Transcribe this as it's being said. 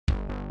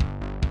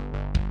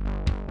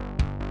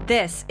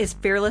This is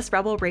Fearless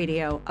Rebel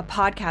Radio, a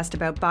podcast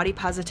about body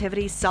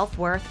positivity,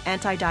 self-worth,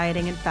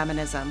 anti-dieting, and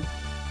feminism.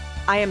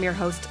 I am your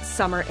host,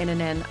 Summer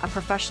Innanen, a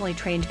professionally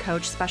trained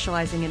coach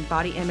specializing in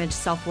body image,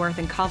 self-worth,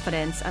 and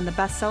confidence, and the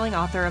best-selling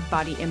author of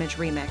Body Image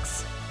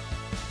Remix.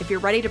 If you're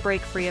ready to break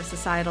free of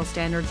societal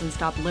standards and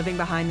stop living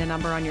behind the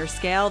number on your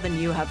scale, then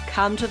you have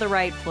come to the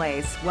right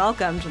place.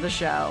 Welcome to the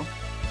show.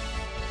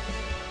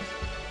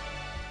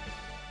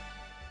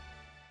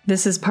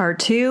 This is part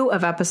 2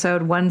 of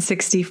episode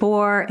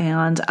 164,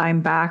 and I'm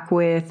back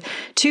with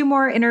 2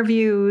 more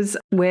interviews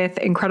with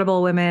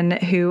incredible women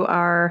who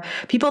are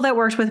people that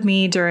worked with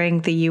me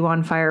during the You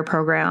on Fire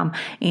program,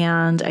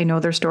 and I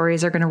know their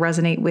stories are going to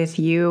resonate with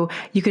you.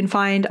 You can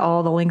find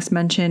all the links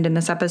mentioned in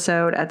this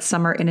episode at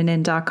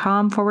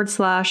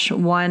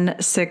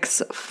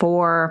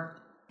summerinnanen.com/164.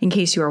 In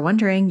case you are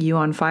wondering, You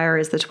on Fire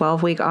is the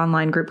 12-week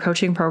online group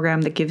coaching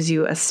program that gives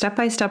you a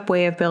step-by-step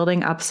way of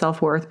building up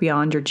self-worth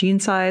beyond your jean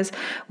size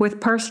with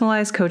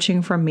personalized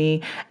coaching from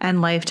me and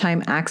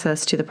lifetime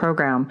access to the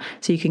program,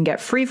 so you can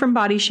get free from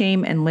body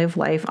shame and live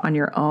life on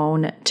your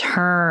own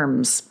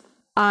terms.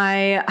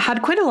 I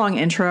had quite a long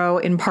intro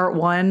in part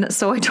 1,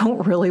 so I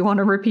don't really want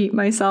to repeat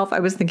myself. I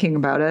was thinking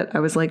about it.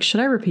 I was like,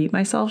 should I repeat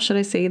myself? Should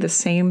I say the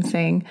same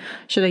thing?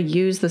 Should I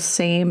use the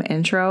same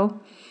intro?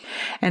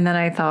 And then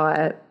I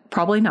thought,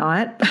 probably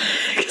not,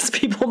 because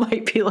people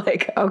might be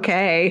like,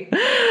 okay,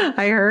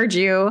 I heard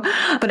you.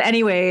 But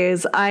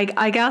anyways,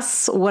 I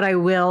guess what I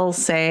will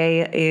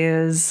say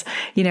is,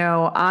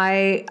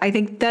 I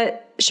think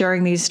that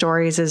sharing these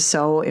stories is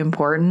so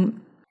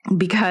important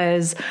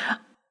because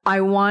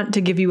I want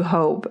to give you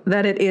hope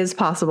that it is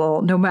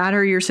possible, no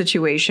matter your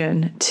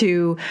situation,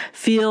 to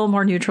feel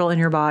more neutral in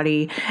your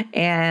body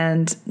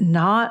and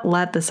not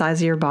let the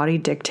size of your body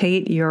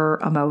dictate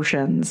your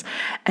emotions,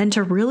 and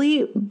to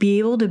really be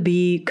able to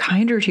be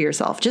kinder to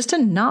yourself, just to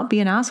not be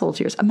an asshole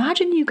to yourself.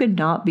 Imagine you could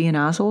not be an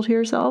asshole to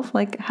yourself.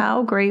 Like,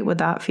 how great would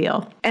that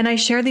feel? And I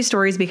share these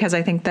stories because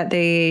I think that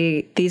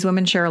these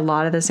women share a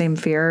lot of the same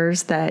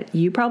fears that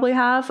you probably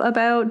have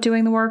about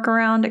doing the work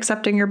around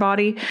accepting your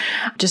body,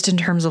 just in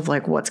terms of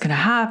like, what's going to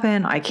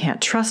happen? I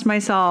can't trust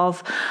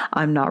myself.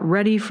 I'm not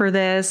ready for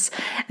this.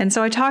 And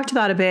so I talked to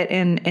that a bit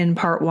in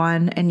part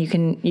 1, and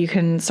you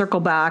can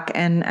circle back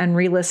and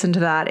re-listen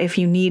to that if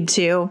you need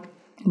to.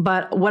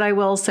 But what I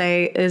will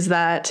say is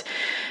that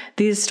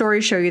these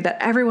stories show you that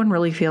everyone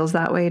really feels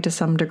that way to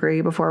some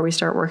degree before we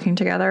start working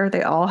together.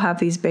 They all have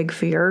these big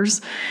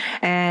fears,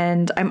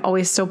 and I'm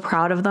always so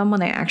proud of them when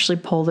they actually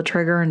pull the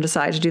trigger and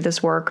decide to do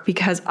this work,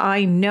 because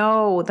I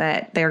know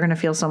that they're going to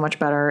feel so much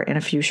better in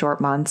a few short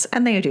months,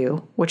 and they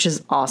do, which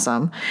is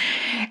awesome.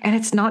 And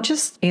it's not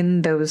just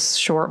in those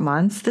short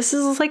months. This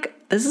is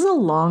a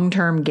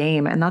long-term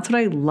game. And that's what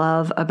I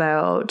love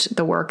about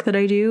the work that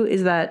I do,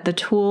 is that the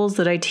tools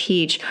that I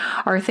teach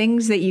are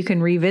things that you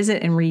can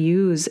revisit and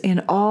reuse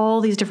in all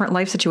these different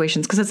life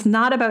situations, because it's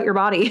not about your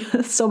body.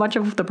 So much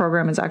of the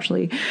program is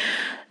actually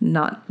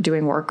not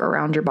doing work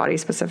around your body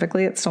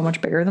specifically. It's so much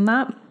bigger than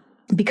that,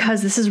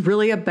 because this is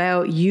really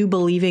about you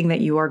believing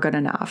that you are good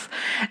enough,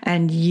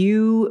 and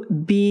you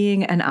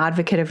being an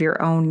advocate of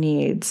your own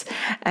needs,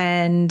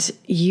 and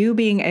you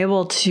being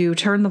able to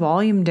turn the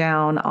volume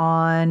down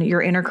on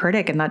your inner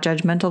critic and that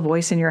judgmental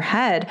voice in your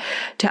head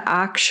to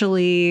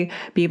actually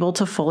be able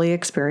to fully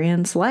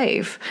experience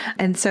life.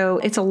 And so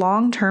it's a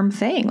long-term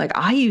thing. Like,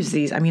 I use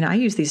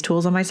these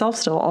tools on myself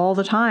still all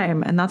the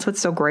time. And that's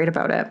what's so great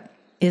about it,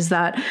 is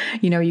that,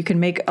 you can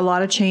make a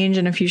lot of change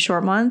in a few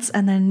short months,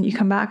 and then you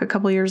come back a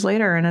couple of years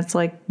later and it's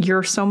like,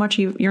 you're so much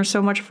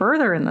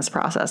further in this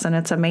process, and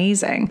it's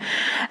amazing.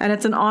 And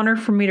it's an honor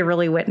for me to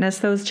really witness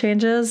those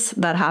changes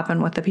that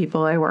happen with the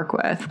people I work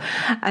with.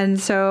 And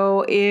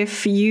so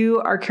if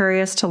you are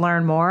curious to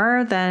learn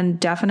more, then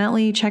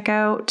definitely check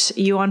out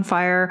You on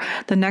Fire.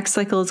 The next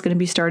cycle is going to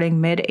be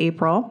starting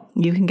mid-April.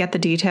 You can get the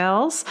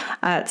details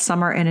at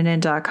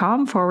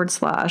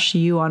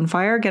summerinnanen.com/You on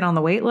Fire. Get on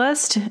the wait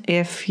list.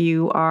 If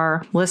you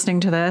are listening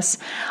to this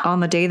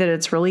on the day that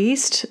it's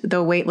released,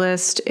 the wait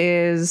list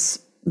is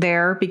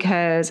there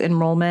because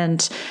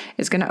enrollment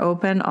is going to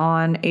open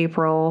on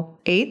April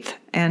 8th.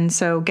 And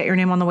so get your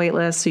name on the wait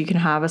list so you can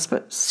have a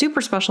super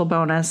special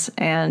bonus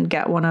and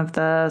get one of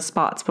the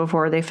spots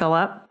before they fill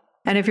up.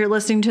 And if you're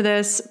listening to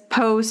this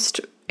post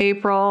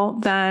April,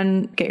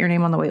 then get your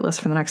name on the wait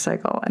list for the next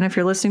cycle. And if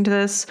you're listening to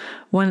this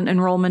when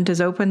enrollment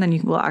is open, then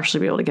you will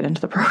actually be able to get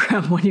into the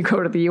program when you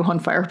go to the You on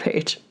Fire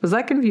page. Was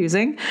that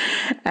confusing?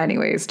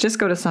 Anyways, just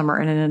go to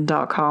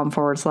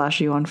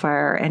summerinnanen.com/You on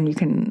Fire, and you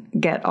can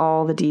get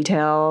all the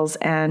details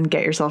and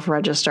get yourself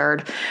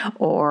registered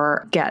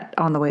or get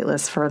on the wait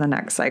list for the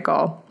next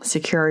cycle.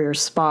 Secure your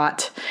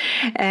spot.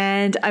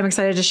 And I'm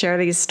excited to share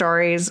these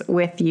stories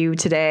with you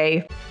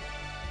today.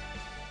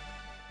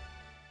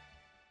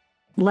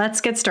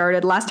 Let's get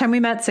started. Last time we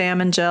met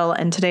Sam and Jill,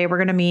 and today we're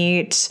going to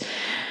meet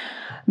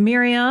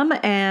Miriam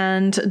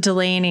and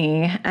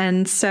Delaney.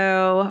 And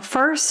so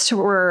first,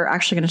 we're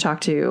actually going to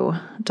talk to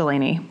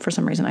Delaney. For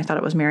some reason, I thought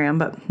it was Miriam,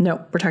 but no,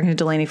 we're talking to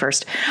Delaney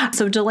first.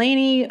 So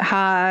Delaney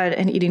had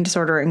an eating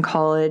disorder in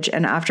college,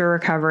 and after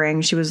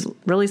recovering, she was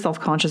really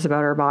self-conscious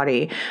about her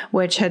body,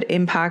 which had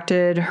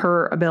impacted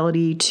her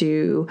ability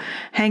to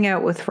hang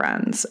out with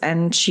friends.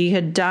 And she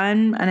had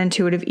done an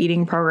intuitive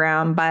eating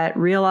program, but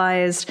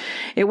realized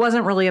it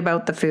wasn't really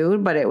about the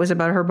food, but it was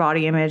about her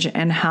body image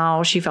and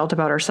how she felt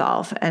about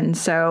herself. And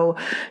so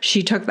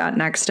she took that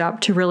next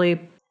step to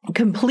really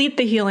complete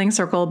the healing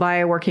circle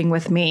by working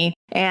with me.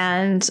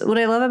 And what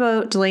I love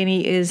about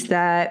Delaney is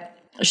that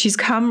she's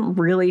come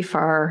really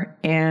far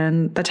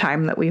in the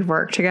time that we've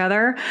worked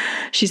together.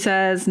 She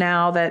says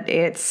now that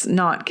it's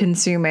not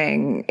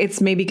consuming, it's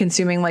maybe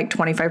consuming like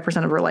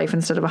 25% of her life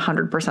instead of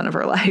 100% of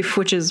her life,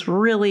 which is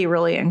really,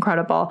 really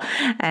incredible.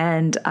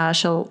 And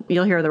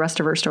you'll hear the rest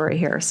of her story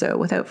here. So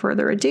without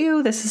further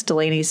ado, this is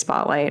Delaney's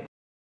Spotlight.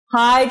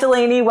 Hi,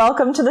 Delaney.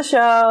 Welcome to the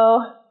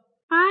show.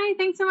 Hi.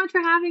 Thanks so much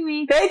for having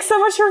me. Thanks so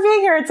much for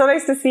being here. It's so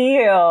nice to see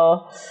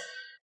you.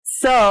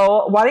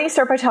 So why don't you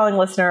start by telling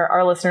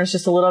our listeners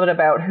just a little bit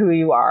about who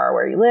you are,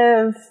 where you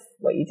live,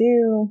 what you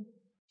do?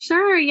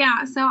 Sure.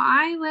 Yeah. So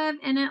I live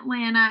in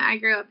Atlanta. I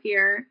grew up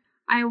here.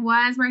 I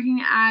was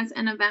working as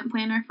an event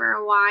planner for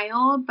a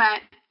while,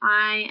 but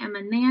I am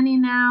a nanny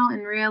now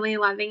and really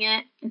loving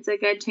it. It's a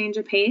good change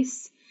of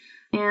pace.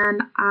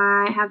 And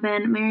I have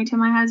been married to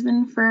my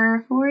husband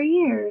for 4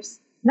 years.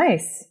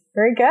 Nice.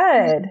 Very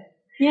good.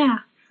 Yeah.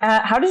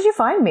 How did you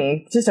find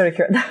me? Just out of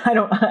curiosity. I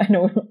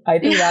know I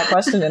threw that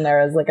question in there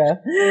as like a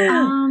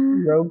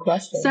rogue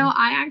question. So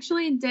I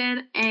actually did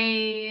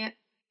a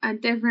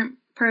different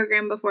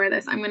program before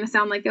this. I'm going to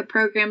sound like a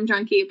program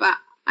junkie, but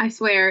I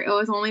swear it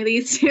was only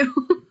these two.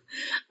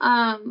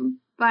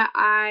 But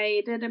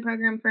I did a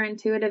program for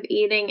intuitive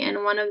eating,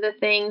 and one of the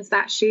things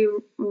that she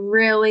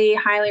really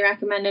highly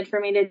recommended for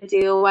me to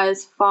do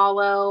was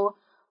follow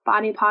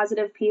body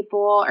positive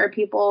people or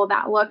people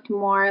that looked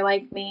more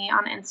like me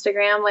on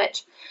Instagram,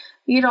 which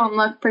you don't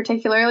look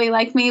particularly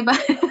like me,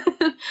 but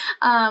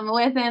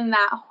within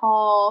that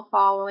whole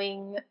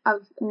following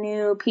of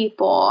new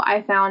people,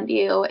 I found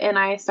you and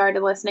I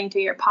started listening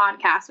to your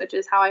podcast, which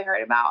is how I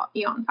heard about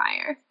You on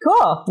Fire.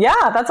 Cool.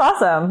 Yeah, that's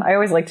awesome. I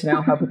always like to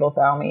know how people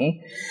found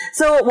me.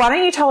 So why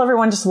don't you tell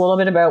everyone just a little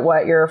bit about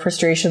what your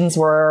frustrations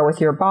were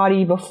with your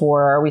body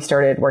before we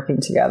started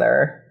working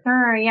together?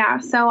 Sure. Yeah.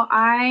 So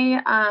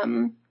I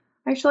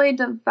actually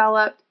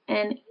developed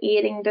an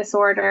eating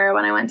disorder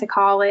when I went to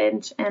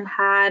college and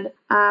had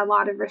a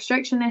lot of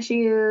restriction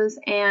issues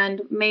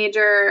and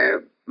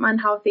major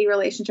unhealthy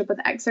relationship with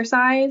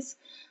exercise.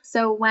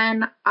 So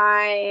when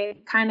I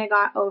kind of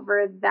got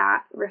over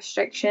that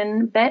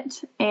restriction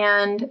bit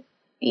and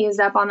eased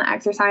up on the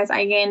exercise,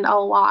 I gained a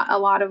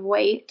lot of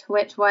weight,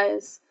 which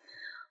was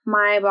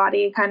my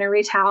body kind of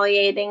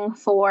retaliating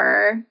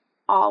for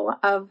all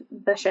of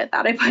the shit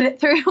that I put it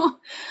through.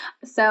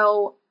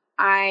 So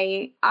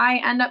I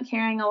end up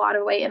carrying a lot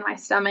of weight in my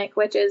stomach,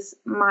 which is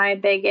my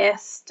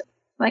biggest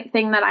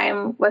thing that I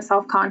was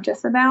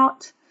self-conscious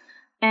about,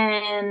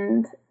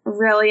 and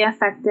really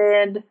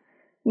affected,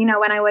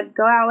 when I would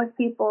go out with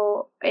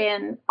people,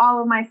 and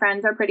all of my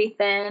friends are pretty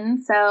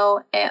thin.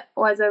 So it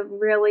was a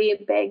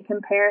really big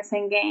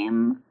comparison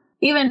game,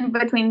 even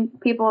between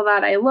people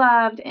that I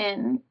loved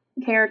and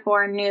cared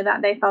for and knew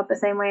that they felt the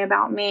same way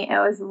about me. It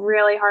was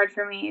really hard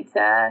for me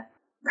to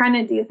kind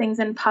of do things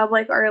in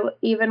public or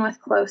even with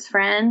close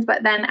friends.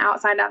 But then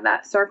outside of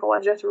that circle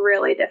was just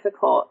really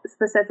difficult,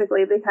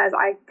 specifically because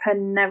I could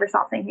never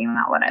stop thinking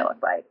about what I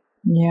looked like.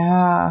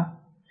 Yeah.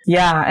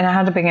 Yeah. And it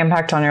had a big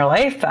impact on your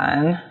life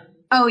then.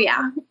 Oh,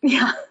 yeah.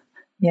 Yeah.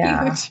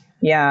 Yeah. Huge.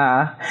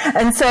 Yeah.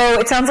 And so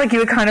it sounds like you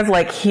had kind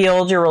of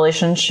healed your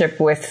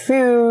relationship with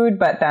food,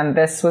 but then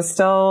this was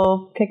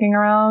still kicking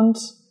around.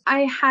 I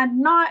had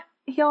not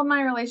healed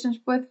my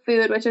relationship with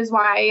food, which is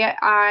why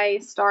I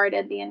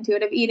started the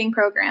intuitive eating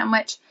program,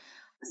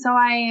 so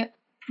I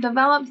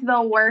developed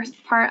the worst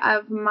part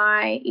of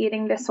my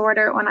eating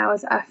disorder when I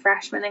was a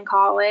freshman in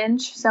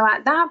college. So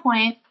at that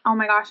point, oh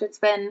my gosh, it's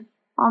been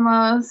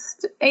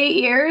almost 8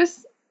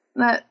 years,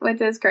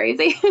 which is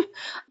crazy.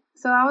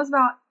 So that was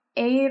about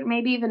 8,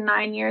 maybe even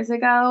 9 years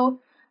ago.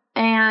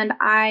 And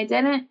I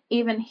didn't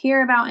even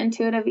hear about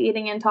intuitive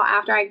eating until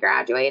after I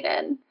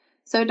graduated.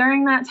 So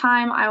during that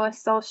time, I was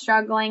still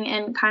struggling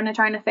and kind of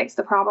trying to fix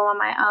the problem on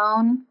my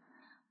own.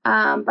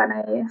 But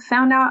I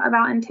found out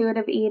about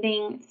intuitive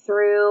eating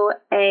through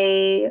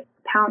a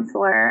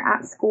counselor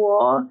at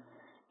school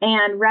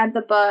and read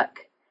the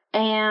book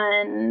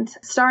and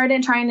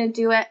started trying to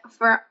do it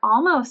for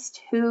almost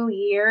 2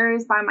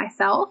 years by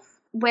myself,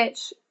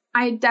 which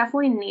I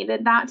definitely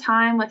needed that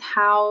time with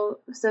how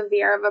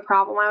severe of a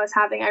problem I was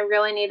having. I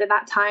really needed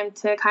that time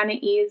to kind of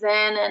ease in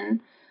and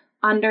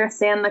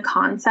understand the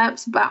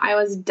concepts, but I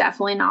was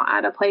definitely not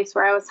at a place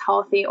where I was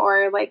healthy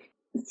or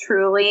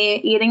truly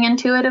eating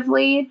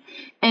intuitively.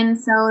 And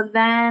so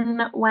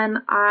then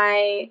when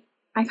I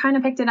kind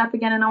of picked it up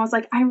again and I was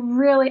like, I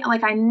really,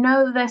 I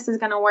know this is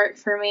going to work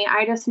for me.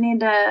 I just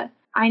need to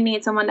I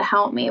need someone to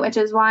help me, which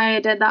is why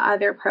I did the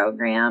other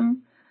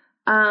program.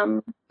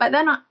 But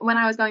then when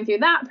I was going through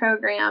that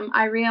program,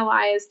 I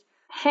realized,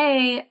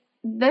 hey,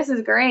 this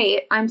is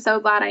great. I'm so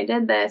glad I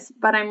did this,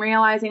 but I'm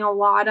realizing a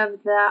lot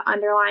of the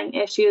underlying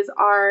issues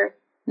are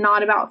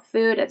not about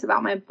food. It's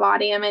about my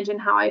body image and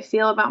how I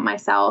feel about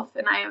myself.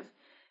 And I have,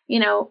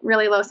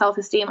 really low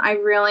self-esteem. I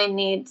really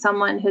need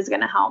someone who's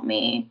going to help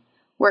me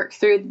work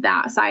through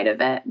that side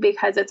of it,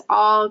 because it's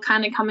all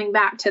kind of coming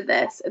back to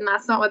this. And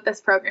that's not what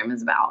this program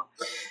is about.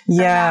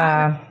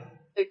 Yeah. So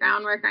the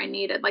groundwork I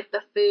needed, like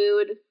the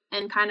food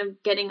and kind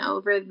of getting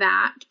over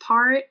that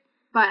part.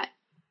 But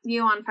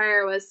You on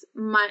Fire was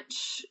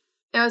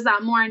it was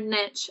that more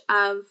niche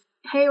of,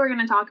 hey, we're going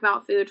to talk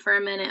about food for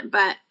a minute,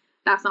 but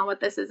that's not what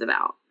this is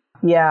about.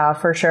 Yeah,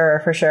 for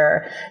sure. For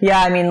sure.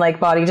 Yeah. I mean, like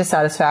body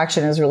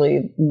dissatisfaction is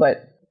really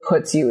what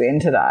puts you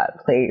into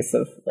that place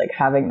of like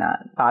having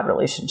that bad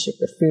relationship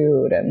with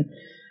food and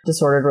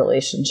disordered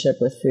relationship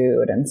with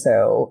food. And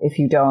so if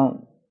you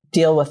don't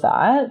deal with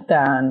that,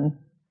 then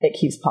it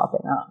keeps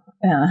popping up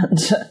and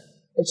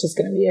it's just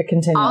going to be a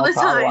continual all the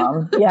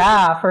problem. Time.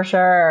 Yeah, for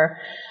sure.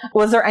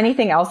 Was there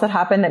anything else that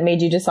happened that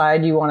made you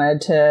decide you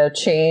wanted to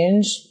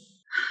change?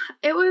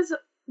 It was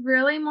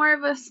really more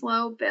of a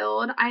slow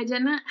build. I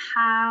didn't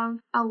have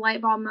a light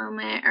bulb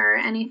moment or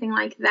anything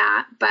like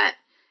that, but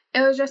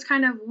it was just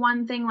kind of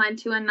one thing led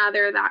to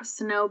another that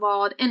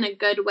snowballed in a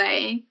good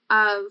way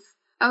of,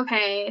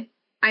 okay,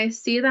 I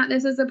see that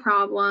this is a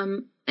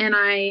problem and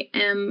I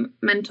am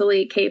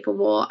mentally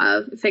capable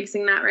of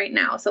fixing that right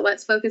now. So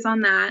let's focus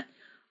on that.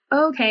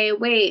 Okay,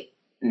 wait,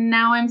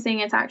 now I'm seeing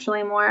it's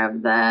actually more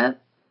of the,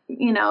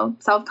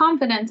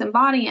 self-confidence and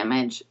body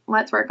image.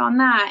 Let's work on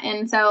that.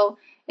 And so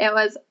it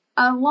was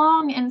a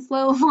long and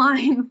slow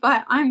line,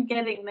 but I'm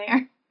getting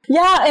there.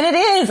 Yeah, and it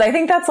is. I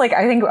think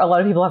a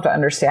lot of people have to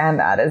understand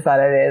that it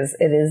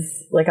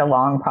is like a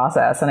long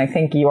process. And I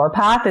think your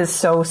path is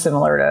so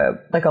similar to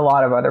like a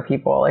lot of other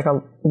people. Like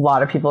a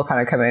lot of people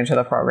kind of come into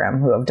the program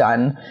who have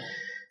done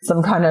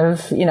some kind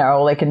of,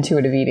 like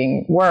intuitive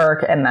eating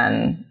work and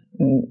then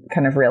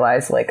kind of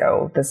realize like,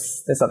 oh,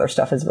 this other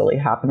stuff is really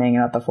happening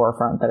at the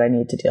forefront that I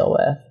need to deal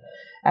with.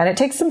 And it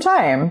takes some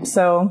time.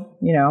 So,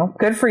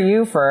 good for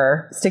you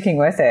for sticking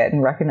with it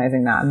and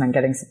recognizing that and then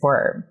getting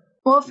support.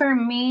 Well, for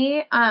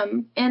me,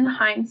 in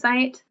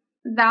hindsight,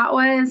 that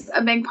was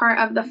a big part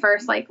of the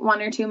first like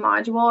 1 or 2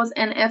 modules.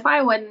 And if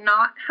I would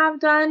not have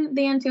done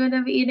the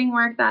intuitive eating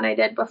work that I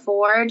did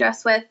before,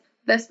 just with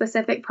the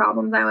specific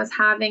problems I was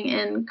having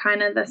and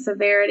kind of the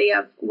severity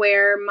of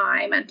where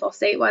my mental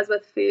state was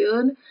with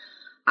food,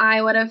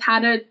 I would have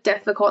had a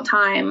difficult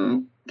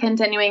time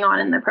continuing on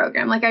in the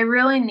program. Like I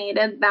really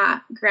needed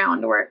that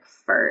groundwork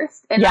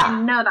first. And yeah.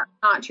 I know that's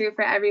not true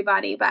for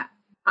everybody, but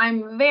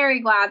I'm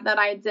very glad that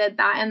I did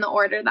that in the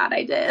order that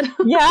I did.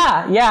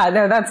 Yeah.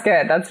 No, that's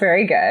good. That's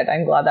very good.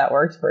 I'm glad that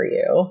worked for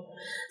you.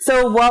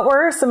 So what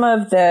were some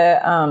of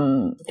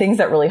the things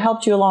that really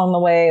helped you along the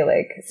way?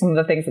 Like some of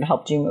the things that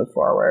helped you move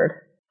forward?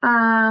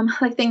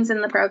 Like things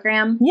in the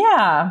program?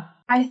 Yeah.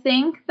 I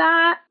think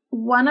that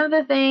one of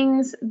the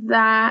things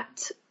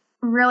that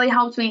really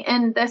helped me,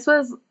 and this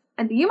was,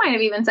 you might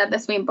have even said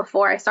this to me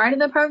before I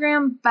started the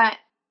program, but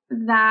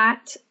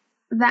that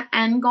the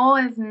end goal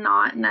is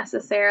not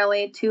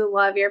necessarily to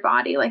love your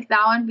body. Like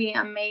that would be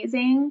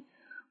amazing,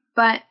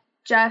 but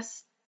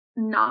just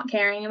not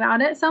caring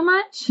about it so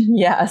much.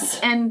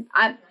 Yes. And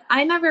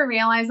I never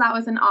realized that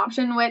was an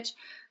option, which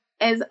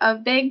is a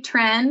big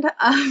trend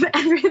of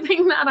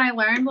everything that I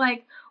learned.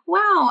 Like,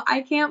 wow,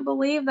 I can't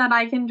believe that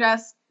I can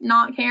just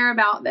not care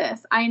about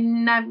this.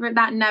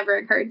 That never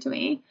occurred to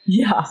me.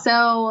 Yeah.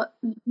 So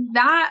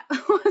that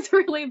was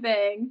really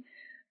big.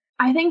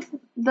 I think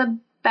the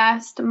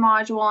best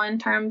module in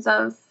terms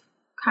of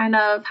kind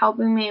of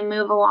helping me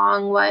move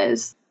along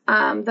was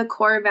the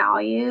core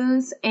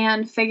values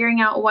and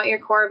figuring out what your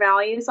core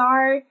values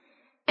are,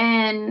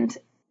 and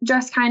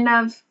just kind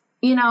of,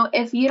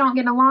 if you don't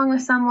get along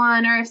with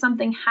someone or if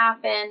something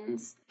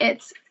happens,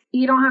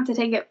 you don't have to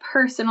take it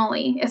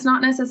personally. It's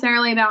not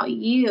necessarily about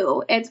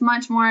you. It's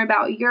much more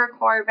about your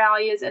core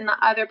values and the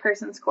other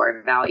person's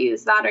core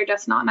values that are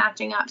just not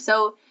matching up.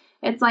 So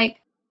it's like,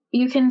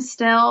 you can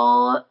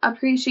still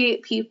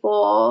appreciate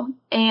people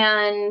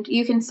and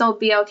you can still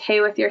be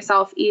okay with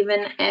yourself,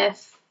 even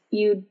if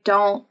you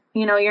don't,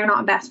 you're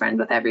not best friends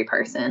with every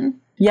person.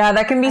 Yeah,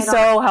 that can be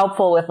so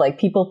helpful with like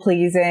people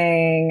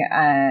pleasing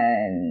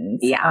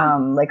and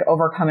like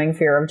overcoming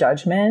fear of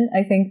judgment.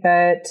 I think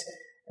that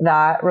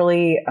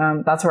really,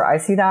 that's where I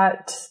see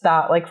that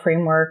like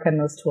framework and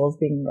those tools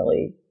being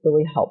really,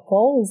 really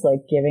helpful, is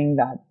like giving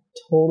that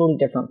totally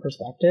different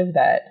perspective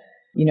that,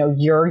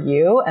 you're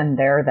you and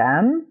they're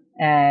them.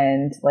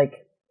 And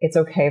like, it's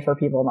okay for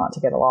people not to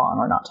get along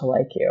or not to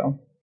like you.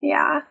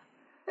 Yeah.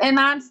 And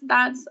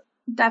that's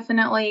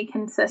definitely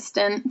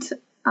consistent.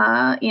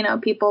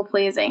 People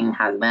pleasing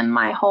has been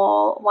my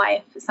whole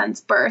life since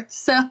birth.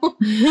 So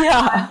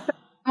yeah,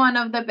 one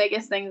of the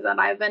biggest things that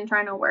I've been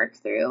trying to work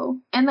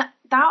through. And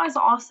that was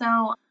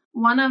also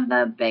one of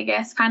the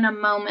biggest kind of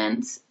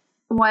moments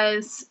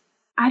was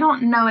I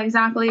don't know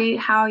exactly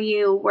how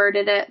you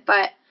worded it,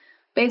 but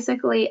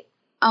basically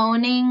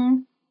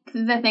owning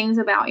the things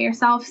about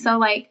yourself. So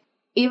like,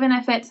 even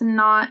if it's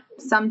not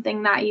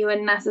something that you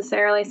would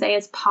necessarily say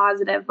is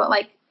positive, but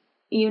like,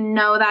 you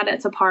know that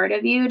it's a part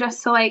of you,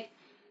 just to like,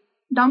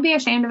 don't be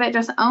ashamed of it,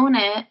 just own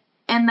it.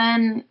 And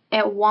then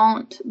it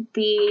won't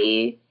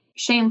be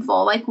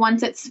shameful. Like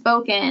once it's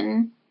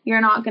spoken, you're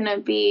not going to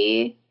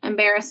be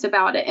embarrassed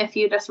about it if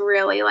you just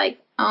really like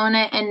own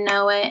it and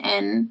know it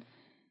and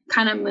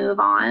kind of move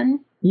on.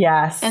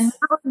 Yes. And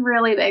that was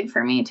really big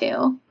for me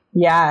too.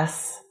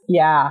 Yes.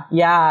 Yeah.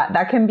 Yeah.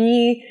 That can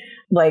be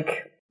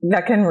like,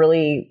 that can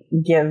really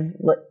give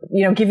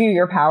you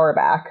your power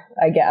back,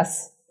 I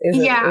guess, is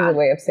a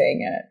way of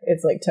saying it.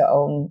 It's like to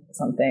own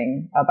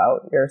something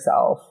about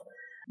yourself.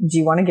 Do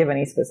you want to give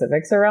any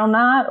specifics around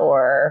that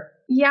or?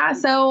 Yeah,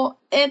 so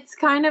it's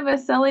kind of a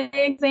silly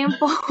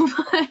example,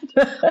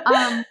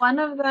 but one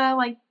of the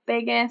like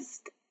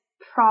biggest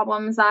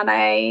problems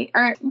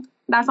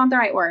that's not the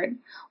right word.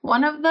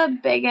 One of the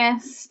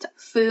biggest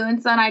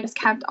foods that I just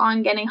kept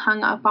on getting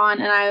hung up on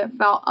and I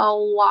felt a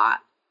lot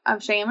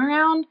of shame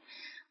around.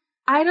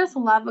 I just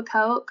love a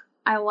Coke.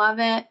 I love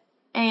it.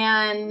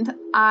 And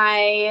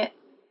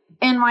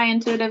in my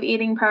intuitive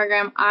eating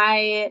program,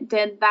 I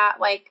did that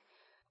like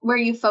where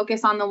you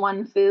focus on the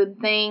one food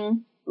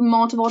thing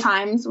multiple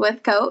times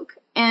with Coke.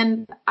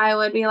 And I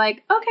would be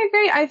like, okay,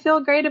 great. I feel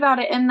great about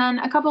it. And then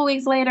a couple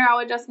weeks later, I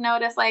would just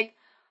notice like,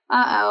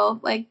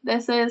 like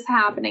this is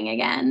happening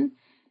again.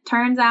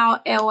 Turns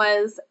out it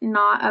was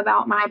not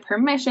about my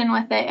permission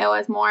with it. It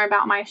was more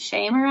about my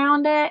shame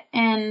around it.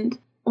 And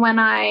when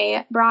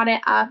I brought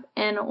it up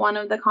in one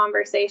of the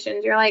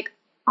conversations, you're like,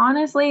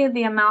 honestly,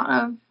 the amount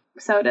of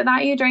soda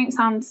that you drink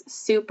sounds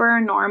super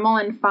normal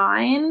and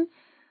fine.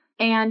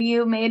 And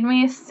you made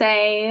me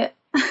say,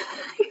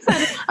 he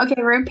said,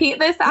 okay, repeat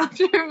this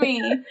after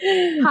me.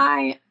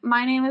 Hi,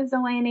 my name is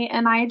Delaney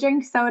and I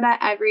drink soda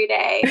every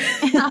day.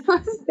 And I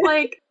was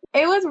like,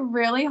 it was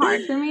really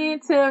hard for me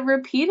to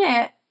repeat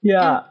it.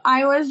 Yeah. And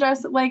I was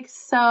just like,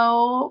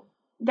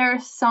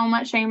 there's so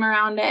much shame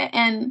around it.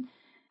 And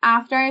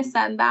after I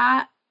said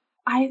that,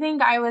 I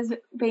think I was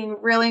being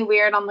really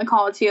weird on the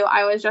call too.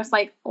 I was just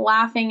like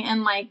laughing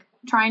and like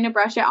trying to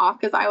brush it off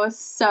because I was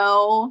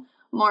so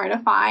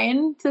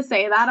mortified to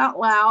say that out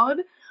loud.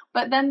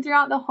 But then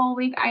throughout the whole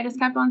week, I just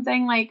kept on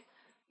saying like,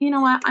 you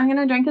know what, I'm going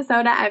to drink a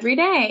soda every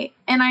day.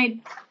 And I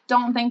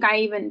don't think I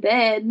even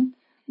did,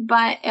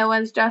 but it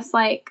was just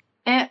like,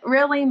 it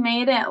really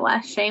made it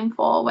less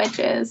shameful, which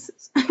is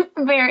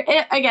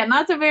again,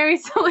 that's a very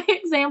silly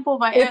example,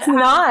 but it's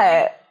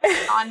not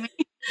on me.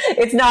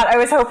 It's not. I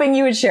was hoping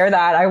you would share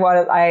that.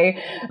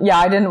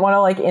 I didn't want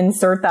to like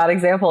insert that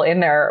example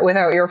in there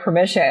without your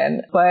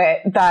permission, but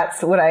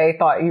that's what I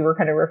thought you were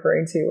kind of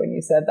referring to when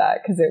you said that,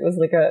 because it was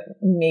like a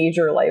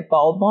major light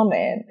bulb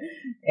moment.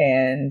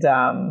 And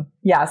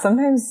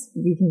sometimes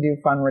we can do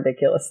fun,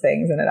 ridiculous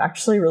things and it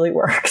actually really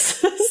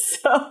works.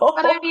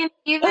 But I mean,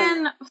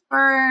 even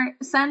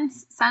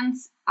since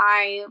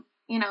I,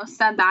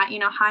 said that,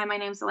 hi, my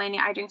name's Delaney,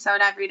 I drink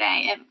soda every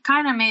day, it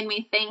kind of made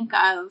me think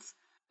of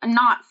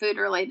not food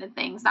related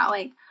things that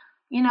like,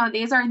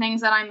 these are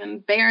things that I'm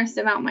embarrassed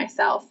about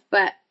myself,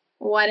 but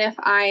what if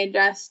I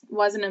just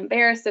wasn't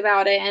embarrassed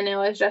about it and it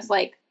was just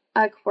like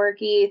a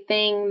quirky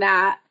thing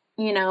that,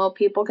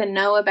 people can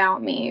know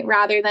about me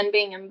rather than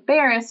being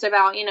embarrassed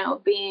about,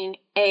 being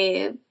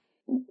a,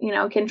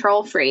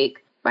 control freak.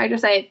 If I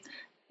just say,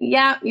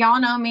 yeah,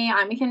 y'all know me,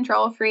 I'm a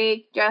control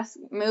freak, just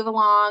move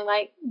along,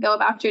 like go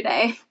about your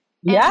day.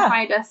 Yeah. And if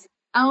I just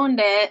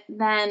owned it,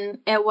 then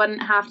I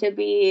wouldn't have to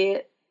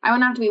be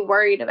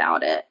worried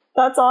about it.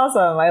 That's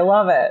awesome. I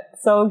love it.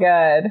 So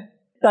good.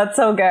 That's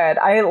so good.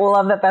 I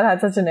love that had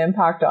such an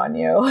impact on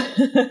you.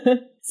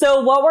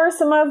 So what were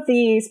some of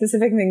the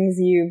specific things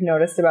you've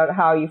noticed about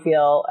how you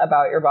feel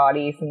about your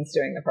body since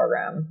doing the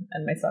program?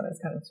 And my son is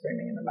kind of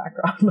screaming in the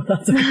background, but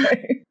that's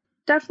okay.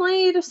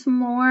 Definitely just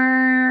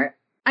more,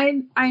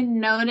 I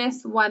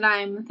notice what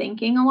I'm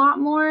thinking a lot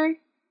more.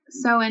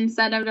 So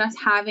instead of just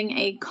having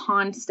a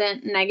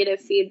constant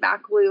negative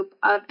feedback loop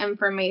of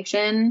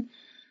information,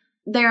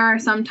 there are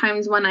some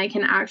times when I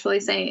can actually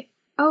say,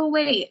 oh,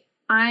 wait,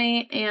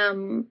 I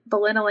am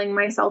belittling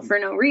myself for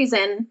no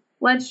reason.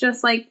 Let's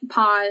just like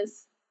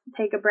pause,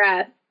 take a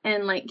breath,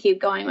 and like keep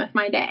going with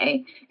my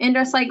day. And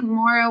just like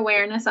more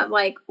awareness of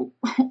like,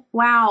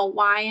 wow,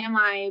 why am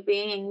I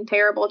being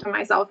terrible to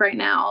myself right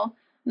now?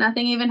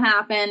 Nothing even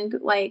happened.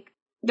 Like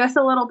just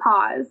a little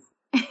pause.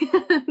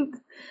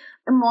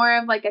 And more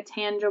of like a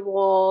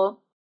tangible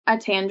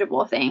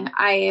thing.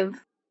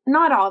 I've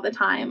not all the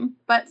time,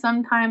 but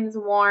sometimes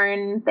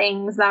worn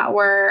things that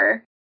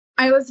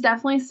I was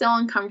definitely still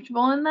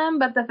uncomfortable in them,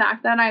 but the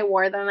fact that I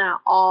wore them at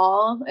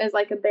all is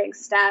like a big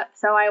step.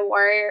 So I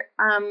wore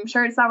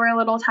shirts that were a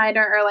little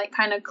tighter or like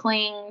kind of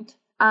clinged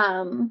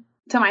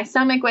to my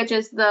stomach, which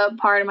is the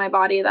part of my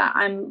body that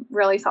I'm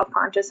really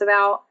self-conscious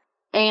about.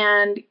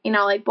 And,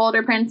 like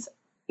boulder prints,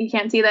 you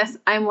can't see this,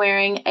 I'm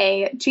wearing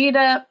a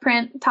cheetah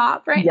print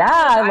top right now.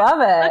 Yeah, I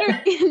love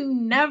it. I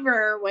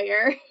never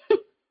wear.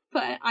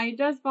 but I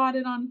just bought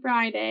it on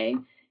Friday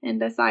and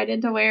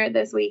decided to wear it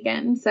this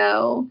weekend.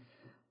 So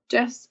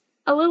just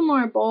a little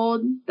more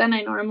bold than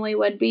I normally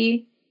would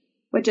be,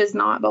 which is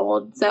not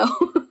bold. So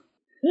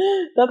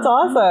that's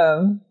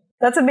awesome.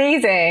 That's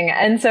amazing.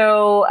 And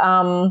so,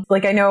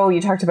 I know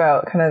you talked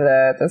about kind of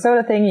the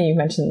soda thing, and you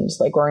mentioned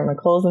like wearing the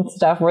clothes and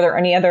stuff. Were there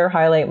any other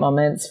highlight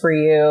moments for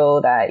you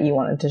that you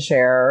wanted to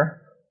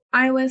share?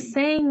 I was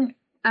saying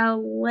a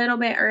little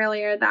bit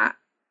earlier that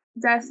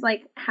just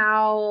like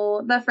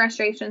how the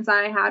frustrations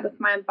that I had with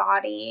my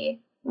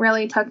body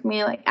really took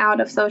me like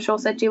out of social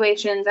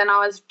situations, and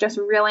I was just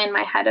really in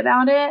my head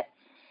about it.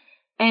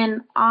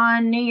 And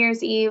on New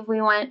Year's Eve, we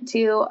went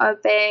to a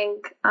big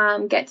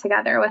get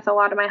together with a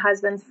lot of my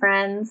husband's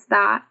friends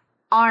that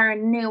are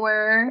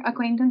newer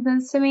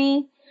acquaintances to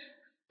me.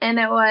 And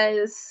it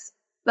was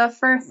the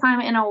first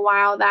time in a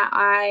while that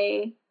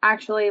I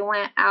actually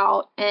went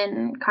out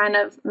and kind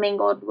of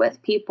mingled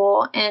with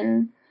people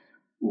and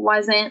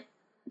wasn't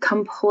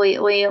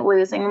completely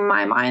losing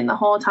my mind the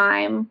whole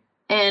time.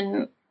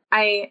 And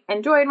I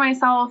enjoyed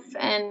myself,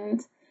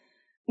 and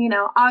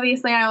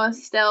obviously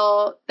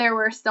there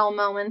were still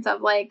moments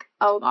of like,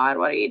 oh God,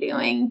 what are you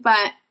doing?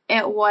 But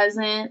it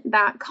wasn't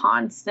that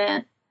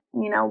constant,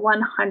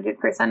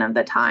 100% of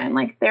the time.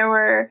 Like there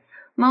were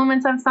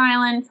moments of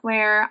silence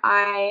where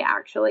I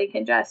actually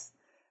could just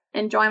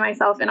enjoy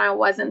myself, and I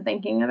wasn't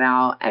thinking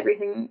about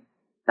everything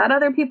that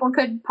other people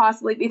could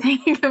possibly be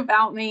thinking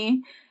about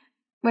me,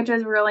 which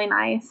is really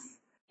nice.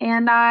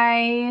 And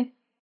I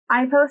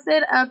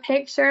posted a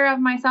picture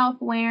of myself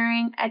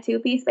wearing a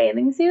 2-piece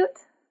bathing suit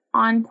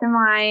onto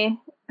my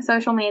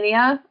social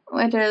media,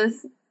 which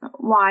is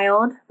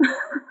wild.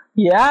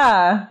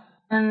 Yeah.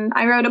 And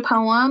I wrote a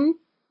poem.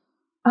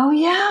 Oh,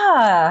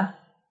 yeah.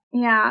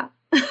 Yeah.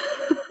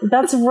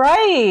 That's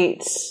right.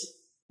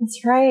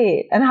 That's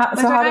right. And I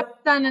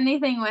haven't done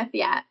anything with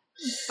yet,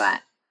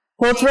 but.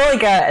 Well, it's really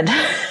good.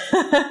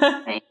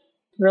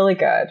 Really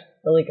good.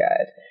 Really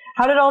good.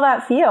 How did all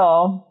that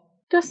feel?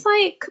 Just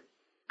like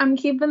I'm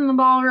keeping the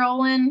ball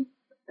rolling,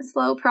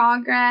 slow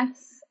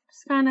progress.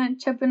 Kind of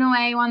chipping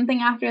away one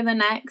thing after the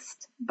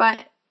next, but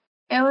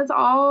it was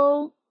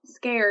all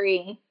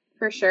scary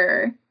for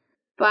sure,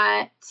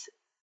 but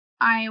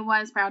I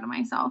was proud of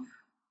myself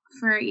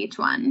for each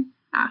one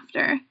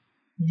after.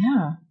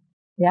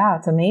 Yeah,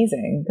 it's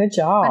amazing. Good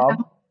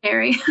job.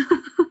 Scary.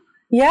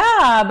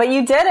 Yeah, but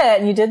you did it,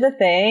 and you did the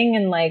thing,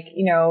 and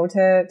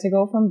to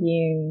go from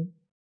being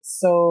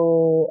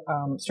so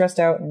stressed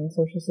out in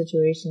social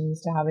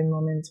situations to having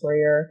moments where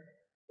you're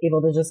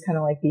able to just kind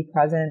of like be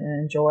present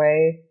and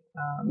enjoy.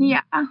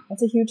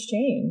 That's a huge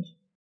change.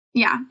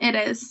 Yeah, it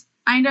is.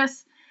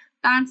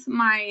 That's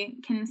my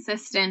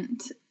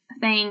consistent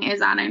thing, is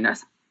that I'm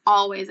just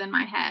always in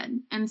my head.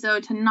 And so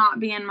to not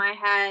be in my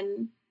head,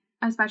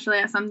 especially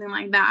at something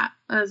like that,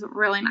 was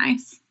really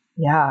nice.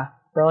 Yeah,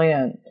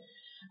 brilliant.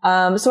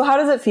 So how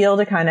does it feel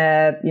to kind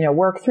of,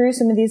 work through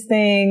some of these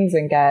things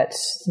and get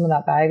some of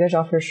that baggage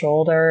off your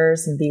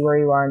shoulders and be where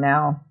you are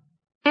now?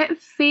 It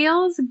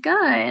feels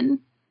good.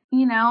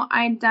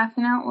 I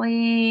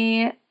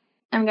definitely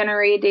I'm going to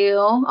redo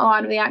a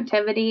lot of the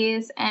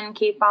activities and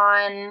keep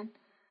on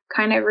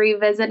kind of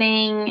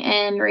revisiting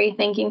and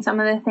rethinking some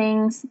of the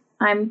things.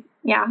 I'm,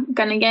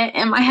 going to get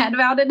in my head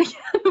about it again.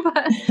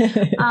 But,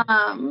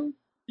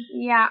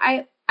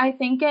 I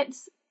think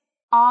it's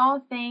all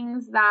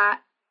things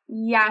that,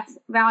 yes,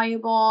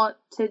 valuable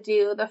to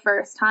do the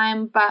first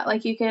time, but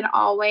like you could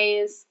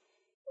always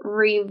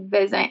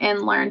revisit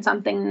and learn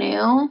something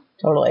new.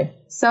 Totally.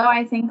 So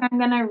I think I'm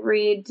going to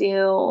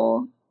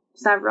redo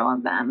several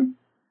of them.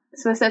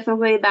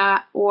 Specifically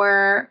that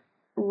were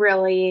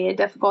really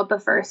difficult the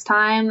first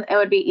time. It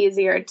would be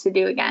easier to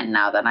do again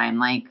now that I'm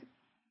like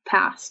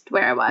past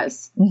where I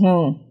was.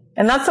 Mm-hmm.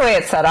 And that's the way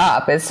it's set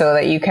up, is so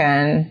that you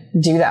can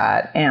do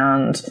that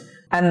and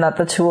that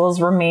the tools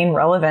remain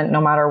relevant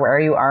no matter where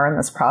you are in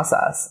this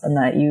process, and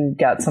that you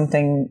get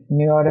something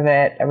new out of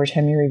it every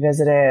time you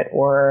revisit it,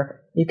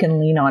 or you can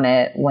lean on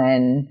it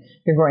when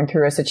you're going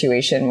through a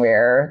situation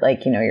where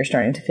you're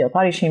starting to feel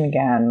body shame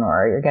again,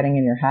 or you're getting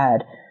in your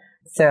head.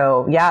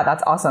 So yeah,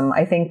 that's awesome.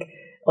 I think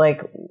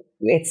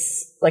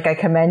it's I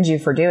commend you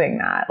for doing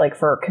that,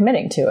 for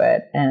committing to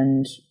it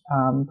and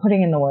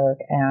putting in the work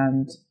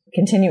and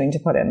continuing to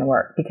put in the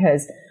work,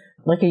 because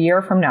a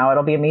year from now,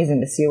 it'll be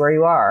amazing to see where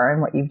you are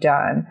and what you've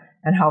done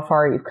and how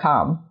far you've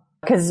come.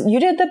 Because you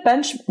did the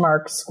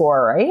benchmark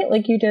score, right?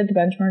 You did the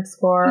benchmark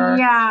score.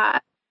 Yeah.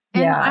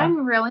 And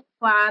I'm really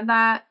glad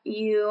that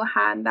you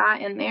had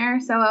that in there.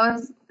 So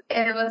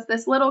it was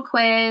this little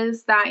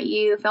quiz that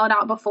you filled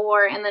out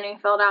before, and then you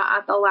filled out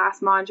at the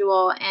last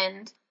module.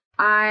 And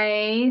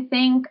I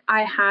think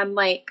I had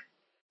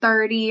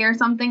 30 or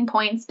something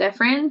points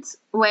difference,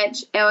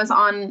 which it was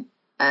on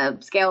a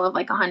scale of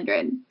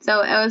 100.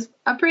 So it was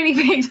a pretty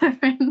big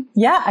difference.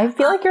 Yeah, I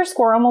feel like your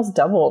score almost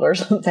doubled or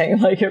something.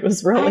 It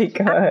was really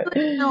good.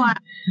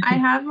 I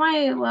have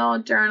my little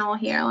journal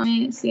here. Let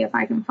me see if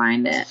I can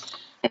find it.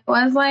 It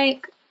was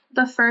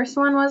the first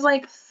one was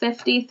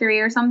 53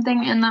 or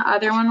something, and the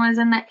other one was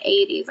in the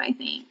 80s, I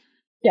think.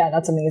 Yeah,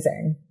 that's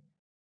amazing.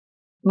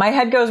 my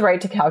head goes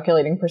right to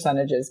calculating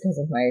percentages because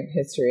of my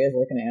history as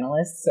like an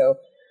analyst. So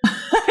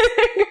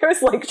I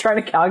was like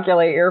trying to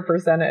calculate your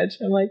percentage.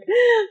 I'm like,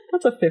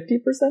 that's a 50%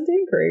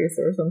 increase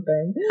or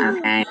something.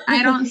 Okay.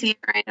 I don't see it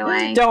right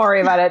away. Don't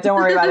worry about it. Don't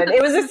worry about it.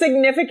 It was a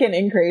significant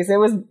increase. It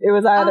was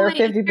either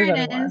 50%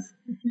 or more.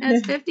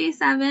 It's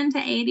 57 to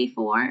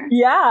 84.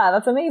 Yeah,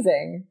 that's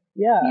amazing.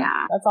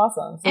 Yeah. That's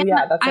awesome. So and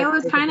that's I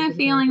was kind of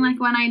feeling like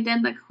when I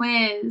did the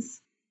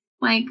quiz,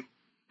 like,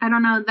 I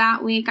don't know,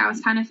 that week I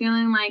was kind of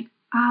feeling like,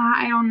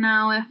 I don't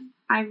know if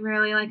I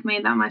really like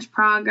made that much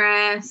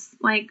progress.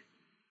 Like,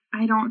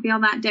 I don't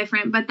feel that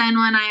different. But then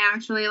when I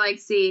actually like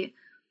see,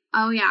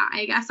 oh yeah,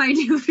 I guess I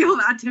do feel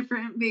that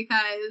different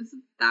because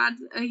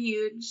that's a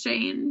huge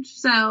change.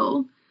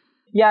 So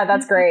yeah,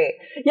 that's great.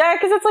 Yeah,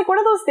 because it's like one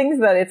of those things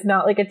that it's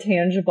not like a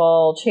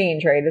tangible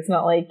change, right? It's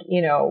not like,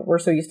 you know, we're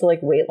so used to like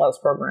weight loss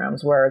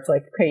programs where it's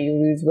like, okay, you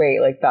lose weight,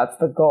 like that's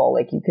the goal.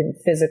 Like you can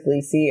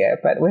physically see it.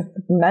 But with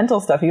mental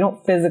stuff, you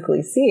don't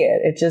physically see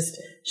it. It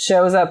just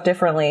shows up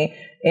differently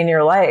in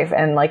your life.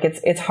 And like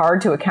it's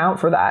hard to account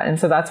for that. And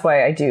so that's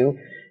why I do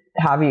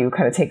have you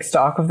kind of take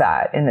stock of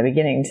that in the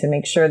beginning to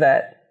make sure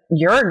that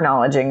you're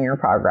acknowledging your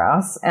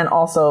progress. And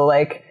also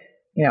like,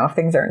 you know, if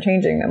things aren't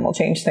changing, then we'll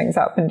change things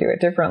up and do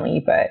it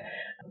differently. But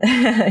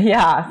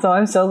yeah, so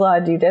I'm so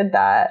glad you did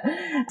that.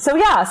 So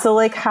yeah, so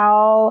like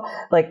how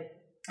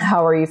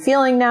are you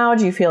feeling now?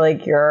 Do you feel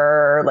like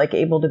you're like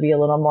able to be a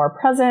little more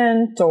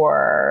present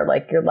or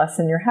like you're less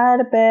in your head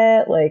a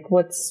bit? Like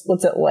what's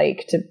it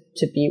like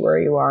to be where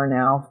you are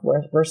now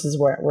versus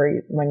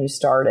when you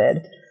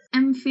started?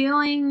 I'm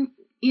feeling,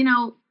 you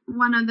know,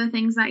 one of the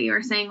things that you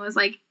were saying was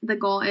like the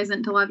goal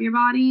isn't to love your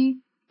body.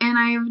 And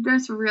I've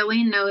just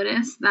really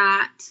noticed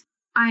that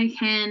I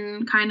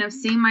can kind of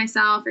see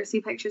myself or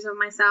see pictures of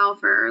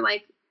myself or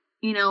like,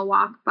 you know,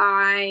 walk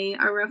by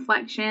a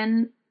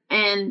reflection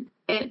and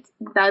it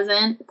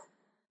doesn't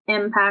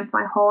impact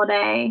my whole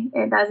day.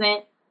 It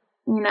doesn't,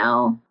 you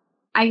know,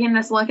 I can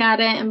just look at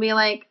it and be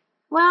like,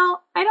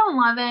 well, I don't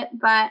love it,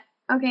 but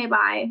okay,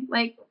 bye.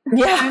 Like,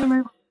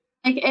 yeah.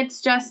 Like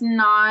it's just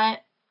not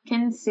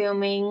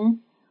consuming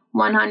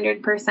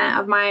 100%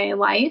 of my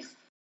life.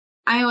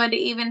 I would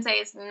even say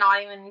it's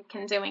not even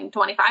consuming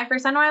 25%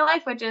 of my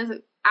life, which is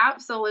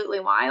absolutely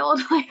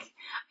wild. Like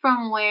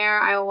from where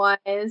I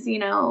was, you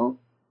know,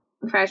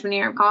 freshman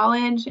year of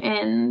college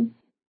and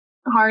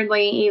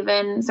hardly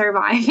even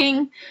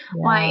surviving.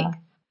 Yeah. Like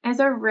it's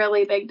a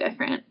really big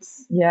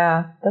difference.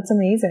 Yeah, that's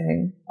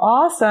amazing.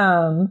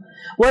 Awesome.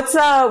 What's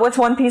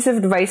one piece of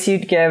advice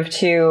you'd give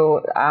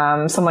to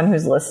someone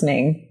who's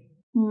listening?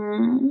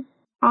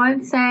 I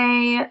would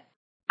say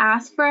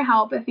ask for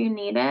help if you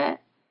need it.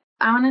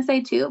 I want to say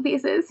 2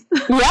 pieces.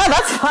 Yeah,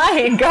 that's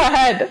fine. Go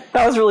ahead.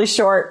 That was really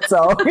short.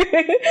 So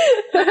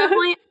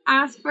definitely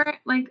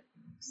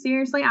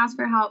seriously ask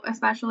for help,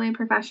 especially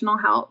professional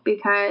help,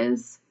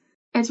 because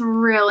it's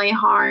really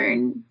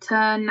hard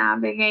to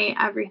navigate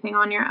everything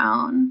on your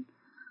own.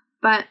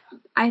 But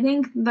I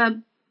think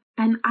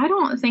and I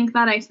don't think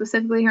that I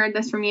specifically heard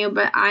this from you,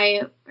 but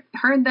I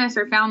heard this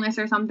or found this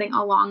or something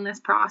along this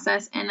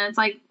process. And it's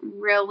like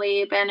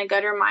really been a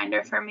good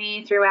reminder for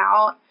me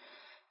throughout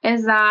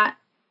is that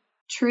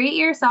treat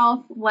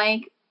yourself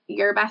like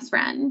your best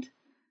friend.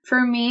 For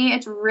me,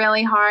 it's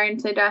really hard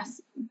to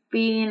just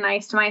be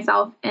nice to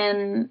myself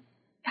and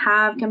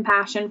have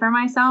compassion for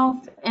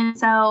myself. And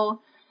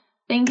so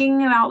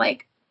thinking about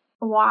like,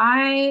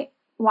 why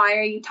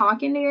are you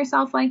talking to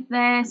yourself like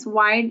this?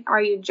 Why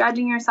are you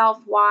judging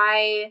yourself?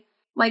 Why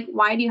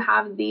do you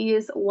have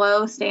these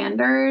low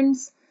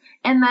standards?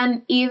 And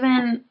then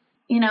even,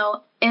 you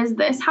know, is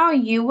this how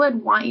you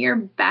would want your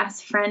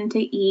best friend to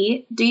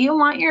eat? Do you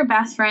want your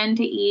best friend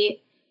to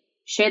eat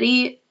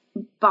shitty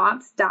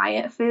box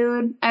diet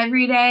food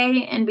every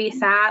day and be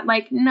sad?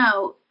 Like,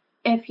 no.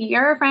 If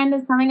your friend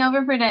is coming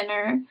over for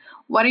dinner,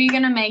 what are you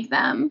going to make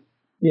them?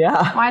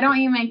 Yeah. Why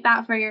don't you make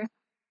that for yourself?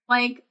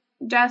 Like,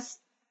 just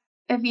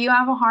if you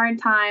have a hard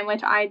time,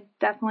 which I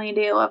definitely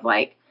do, of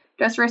like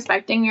just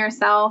respecting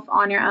yourself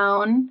on your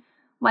own,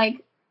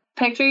 like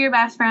picture your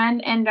best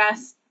friend and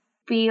just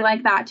be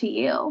like that to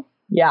you.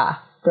 Yeah.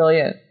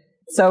 Brilliant.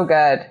 So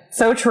good.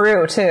 So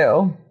true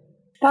too.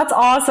 That's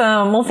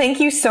awesome. Well, thank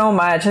you so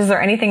much. Is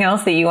there anything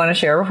else that you want to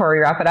share before we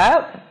wrap it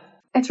up?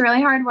 It's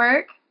really hard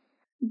work,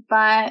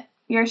 but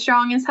you're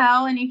strong as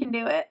hell and you can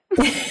do it.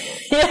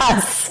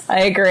 Yes,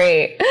 I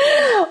agree.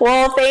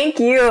 Well, thank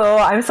you.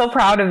 I'm so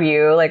proud of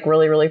you, like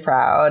really, really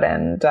proud.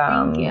 And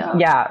thank you.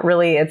 Yeah,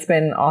 really, it's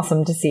been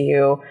awesome to see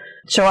you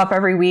show up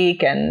every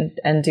week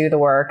and do the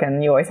work.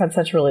 And you always had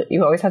such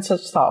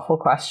thoughtful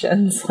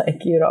questions.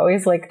 Like you'd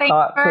always like Thanks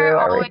thought through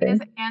everything.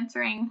 Always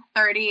answering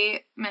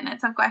 30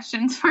 minutes of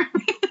questions for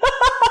me.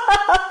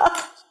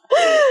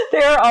 They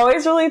were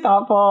always really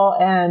thoughtful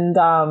and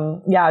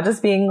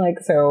just being like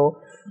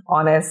so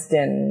honest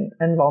and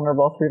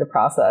vulnerable through the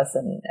process.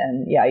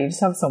 And yeah, you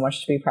just have so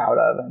much to be proud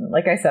of. And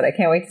like I said, I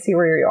can't wait to see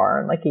where you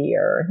are in like a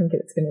year. I think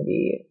it's going to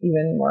be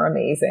even more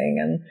amazing.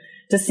 And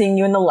just seeing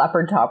you in the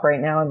leopard top right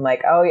now, I'm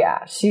like, oh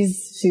yeah,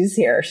 she's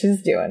here.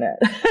 She's doing it.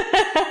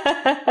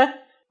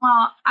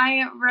 Well,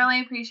 I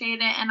really appreciate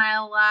it, and I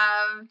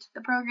loved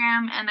the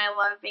program, and I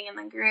love being in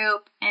the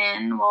group,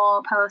 and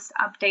we'll post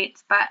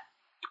updates, but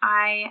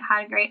I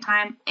had a great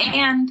time.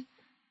 And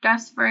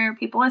just for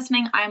people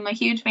listening, I'm a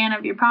huge fan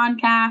of your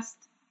podcast.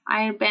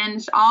 I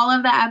binged all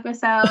of the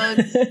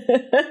episodes.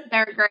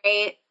 They're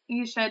great.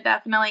 You should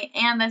definitely.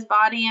 And this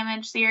body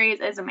image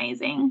series is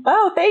amazing.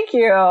 Oh, thank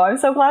you. I'm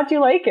so glad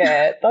you like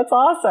it. That's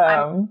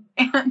awesome.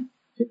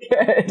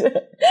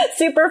 Good.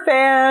 Super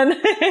fan.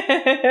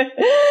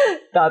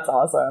 That's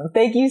awesome.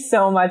 Thank you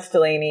so much,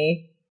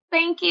 Delaney.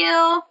 Thank you.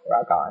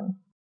 Rock on.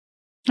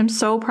 I'm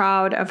so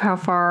proud of how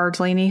far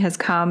Delaney has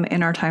come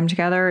in our time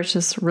together. It's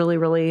just really,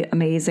 really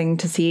amazing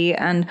to see.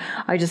 And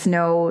I just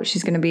know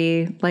she's going to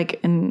be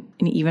like in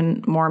an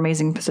even more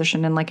amazing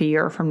position in like a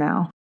year from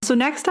now. So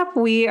next up,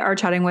 we are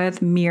chatting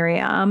with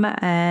Miriam,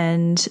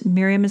 and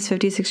Miriam is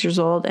 56 years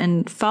old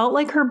and felt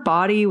like her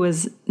body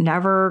was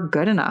never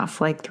good enough,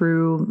 like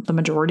through the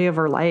majority of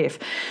her life.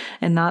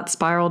 And that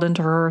spiraled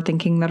into her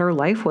thinking that her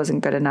life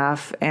wasn't good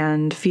enough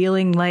and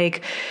feeling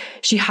like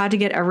she had to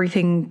get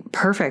everything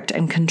perfect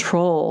and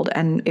controlled.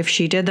 And if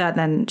she did that,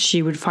 then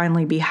she would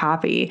finally be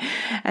happy.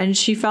 And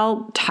she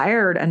felt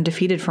tired and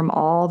defeated from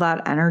all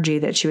that energy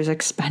that she was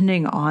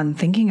expending on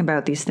thinking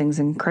about these things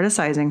and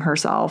criticizing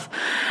herself.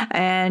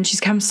 And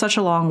she's come such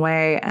a long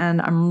way, and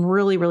I'm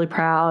really, really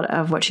proud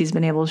of what she's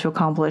been able to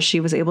accomplish. She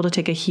was able to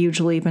take a huge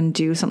leap and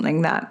do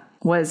something that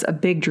was a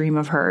big dream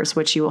of hers,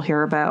 which you will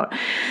hear about.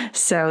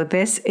 So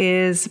this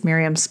is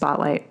Miriam's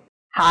Spotlight.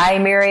 Hi,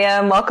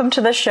 Miriam. Welcome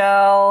to the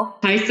show.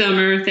 Hi,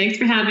 Summer. Thanks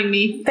for having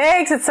me.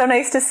 Thanks. It's so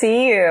nice to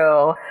see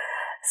you.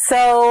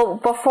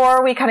 So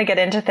before we kind of get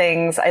into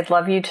things, I'd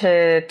love you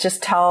to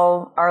just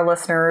tell our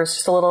listeners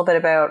just a little bit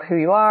about who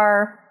you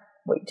are,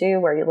 what you do,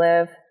 where you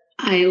live.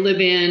 I live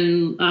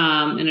in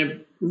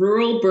a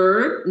rural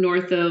burb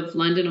north of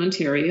London,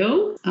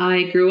 Ontario.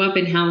 I grew up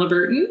in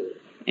Haliburton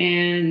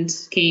and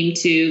came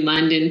to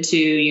London to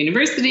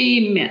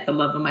university, met the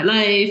love of my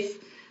life,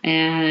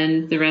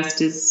 and the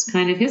rest is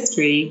kind of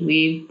history.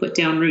 We put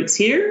down roots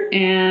here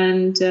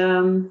and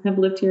have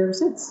lived here ever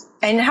since.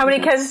 And how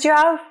many kids do you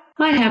have?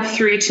 I have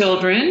 3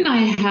 children.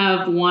 I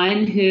have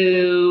one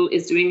who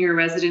is doing her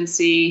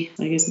residency,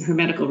 I guess her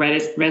medical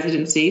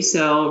residency.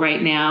 So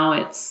right now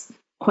it's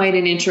quite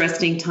an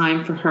interesting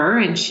time for her,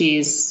 and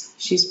she's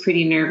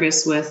pretty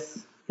nervous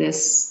with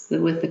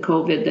the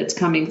COVID that's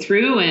coming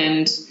through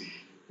and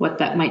what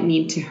that might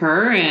mean to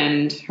her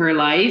and her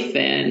life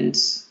and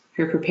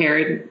her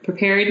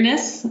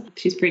preparedness.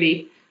 She's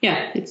pretty,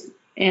 and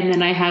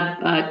then I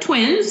have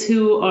twins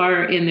who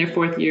are in their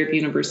 4th year of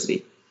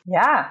university.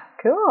 Yeah,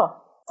 cool.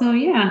 So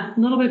a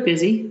little bit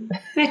busy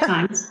at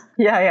times.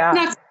 Yeah.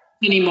 Not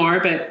anymore,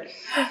 but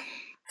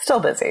still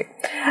busy.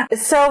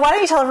 So why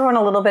don't you tell everyone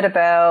a little bit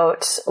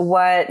about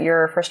what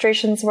your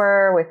frustrations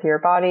were with your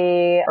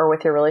body or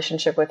with your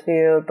relationship with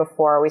food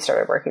before we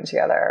started working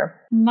together?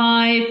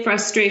 My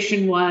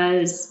frustration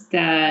was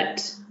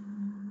that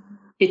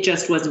it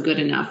just wasn't good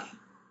enough,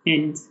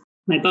 and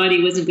my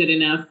body wasn't good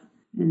enough.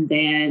 And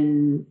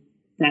then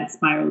that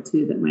spiraled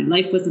to that my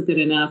life wasn't good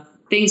enough.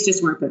 Things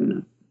just weren't good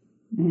enough.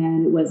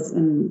 And it was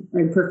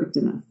imperfect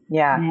enough.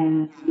 Yeah.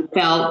 And I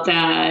felt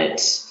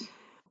that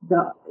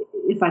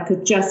if I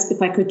could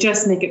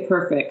just make it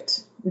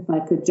perfect, if I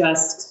could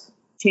just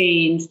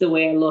change the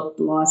way I looked,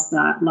 lost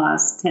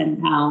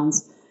 10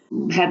 pounds,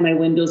 had my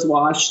windows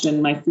washed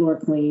and my floor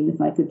cleaned,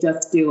 if I could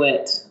just do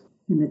it,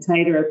 and the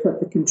tighter I put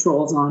the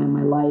controls on in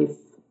my life,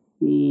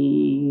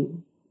 the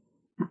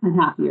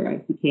unhappier I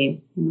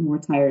became and the more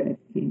tired I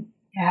became.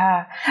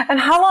 Yeah. And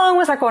how long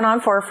was that going on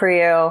for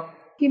you?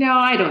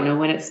 I don't know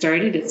when it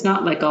started. It's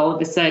not like all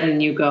of a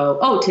sudden you go,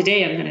 oh,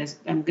 today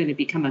I'm going to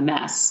become a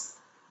mess.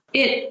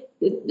 It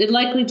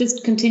likely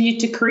just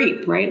continued to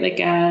creep, right? Like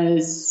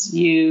as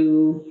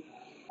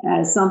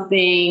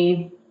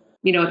something,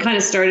 it kind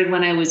of started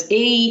when I was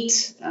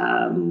 8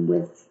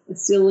 with a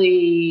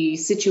silly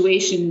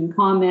situation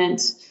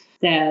comment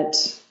that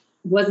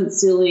wasn't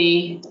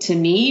silly to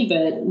me,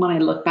 but when I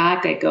look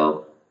back, I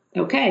go,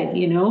 okay,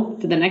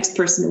 for the next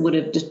person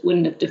it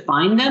wouldn't have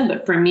defined them,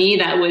 but for me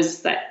that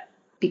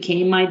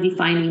became my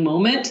defining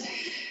moment.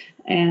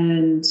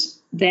 And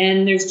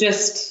then there's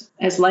just,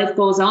 as life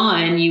goes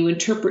on, you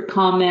interpret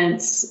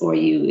comments or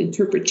you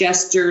interpret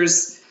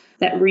gestures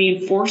that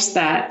reinforce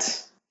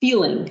that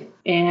feeling,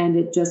 and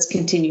it just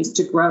continues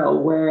to grow.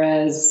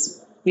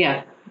 Whereas,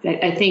 I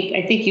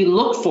think you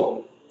look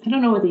for, I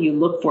don't know whether you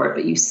look for it,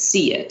 but you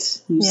see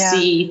it. You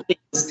see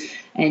things,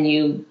 and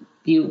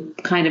you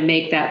kind of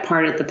make that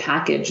part of the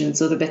package. And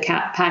so the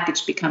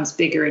package becomes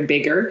bigger and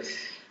bigger.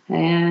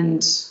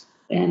 And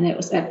it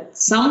was at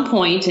some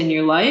point in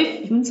your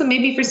life, and so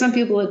maybe for some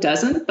people it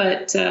doesn't,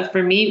 but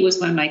for me it was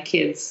when my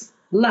kids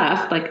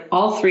left, like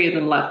all 3 of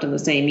them left in the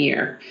same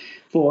year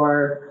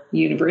for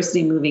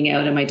university, moving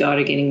out, and my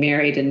daughter getting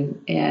married.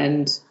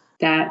 And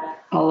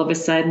that all of a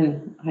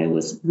sudden I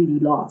was really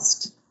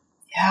lost.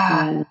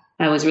 Yeah. And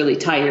I was really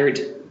tired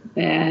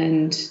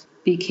and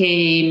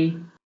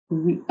became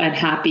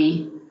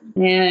unhappy.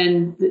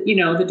 And,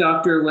 the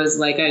doctor was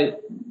like,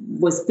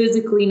 was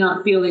physically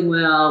not feeling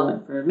well,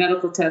 went for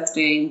medical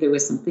testing. There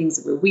was some things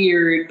that were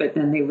weird, but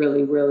then they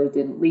really, really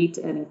didn't lead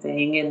to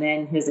anything. And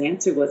then his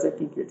answer was, I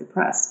think you're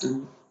depressed.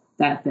 And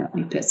that got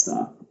me pissed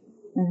off.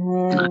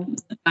 Mm-hmm.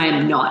 I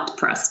am not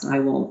depressed. I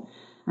won't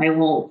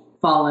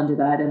fall into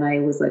that. And I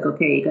was like,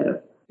 okay,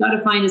 you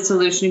gotta find a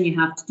solution. You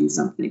have to do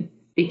something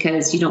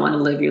because you don't want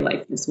to live your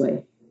life this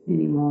way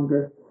any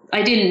longer.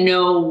 I didn't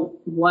know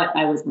what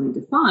I was going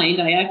to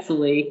find. I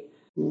actually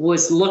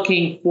was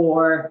looking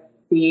for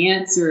the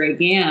answer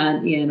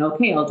again in,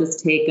 okay, I'll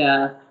just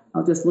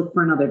look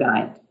for another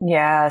diet.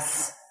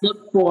 Yes.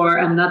 Look for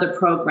another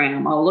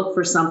program. I'll look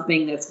for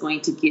something that's going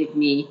to give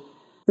me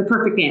the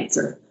perfect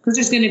answer. Because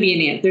there's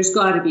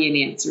got to be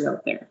an answer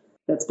out there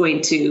that's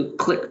going to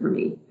click for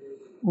me.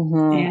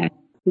 Mm-hmm. And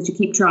because you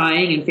keep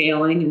trying and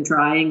failing and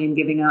trying and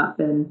giving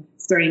up and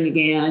starting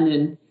again.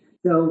 And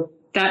so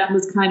that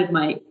was kind of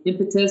my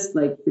impetus.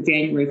 Like for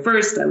January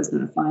 1st, I was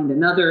going to find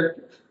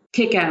another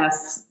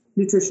kick-ass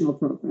nutritional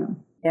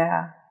program.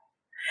 Yeah.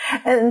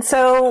 And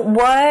so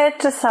what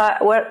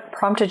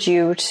prompted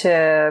you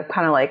to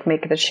kind of like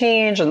make the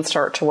change and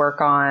start to work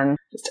on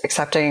just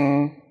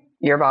accepting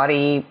your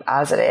body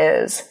as it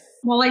is?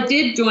 Well, I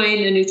did join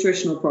a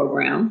nutritional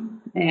program,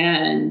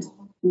 and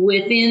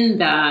within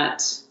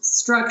that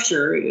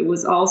structure, it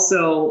was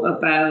also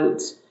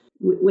about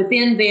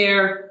within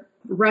their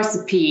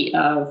recipe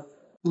of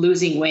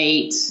losing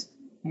weight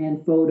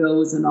and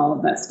photos and all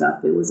of that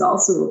stuff. It was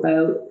also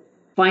about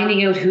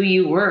finding out who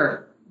you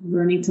were,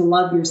 learning to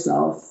love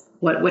yourself.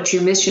 What's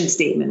your mission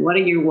statement? What are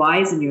your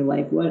whys in your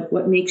life?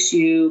 What makes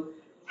you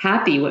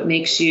happy? What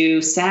makes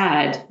you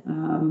sad?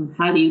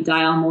 How do you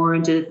dial more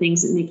into the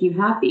things that make you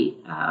happy?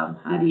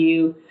 How do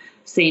you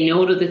say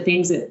no to the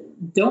things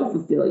that don't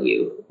fulfill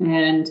you?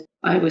 And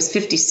I was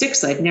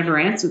 56. I'd never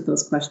answered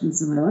those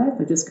questions in my life.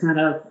 I just kind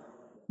of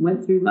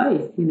went through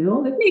life,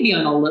 like maybe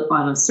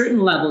on a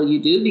certain level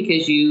you do,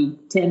 because you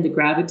tend to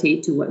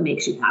gravitate to what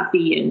makes you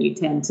happy and you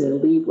tend to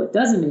leave what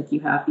doesn't make you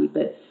happy.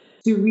 But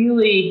to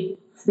really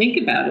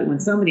think about it, when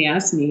somebody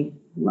asked me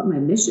what my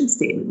mission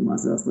statement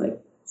was, I was like,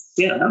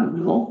 shit, I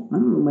don't know what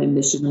my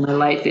mission in my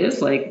life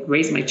is. Like,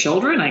 raise my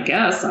children, I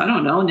guess. I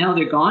don't know. Now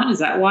they're gone. Is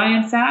that why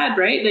I'm sad?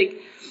 Right? Like,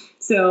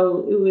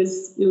 so it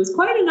was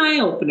quite an eye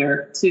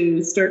opener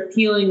to start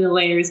peeling the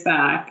layers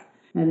back.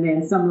 And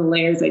then some of the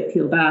layers I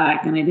peel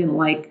back and I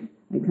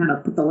kind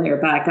of put the layer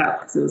back up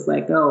because it was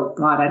like, oh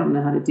God, I don't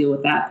know how to deal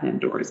with that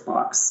Pandora's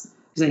box.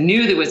 Because I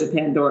knew there was a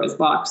Pandora's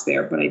box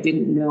there, but I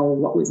didn't know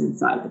what was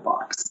inside the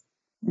box.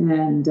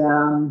 And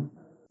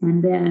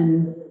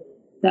then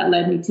that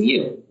led me to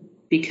you,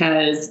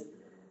 because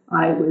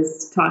I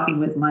was talking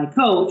with my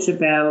coach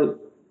about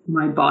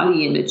my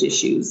body image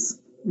issues,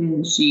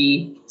 and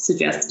she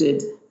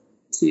suggested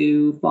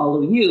to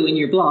follow you in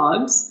your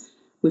blogs,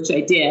 which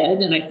I did,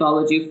 and I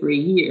followed you for a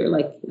year,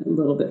 like a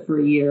little bit for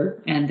a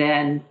year, and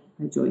then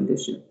I joined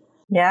this year.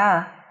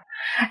 Yeah,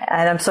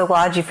 and I'm so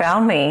glad you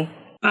found me.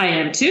 I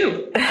am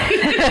too.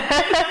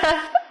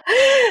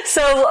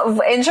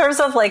 So in terms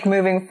of like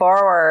moving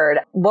forward,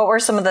 what were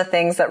some of the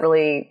things that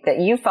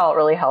you felt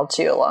really helped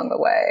you along the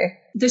way?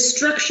 The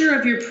structure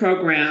of your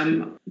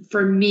program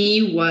for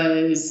me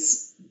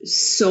was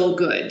so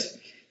good,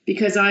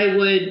 because I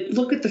would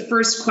look at the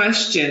first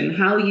question,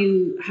 how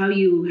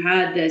you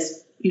had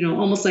this,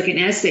 almost like an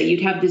essay.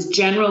 You'd have this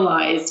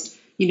generalized,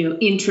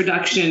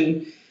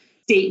 introduction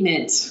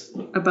statement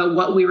about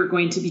what we were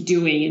going to be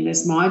doing in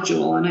this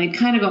module. And I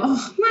kind of go,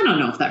 I don't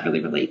know if that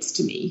really relates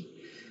to me.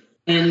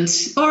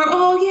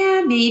 Or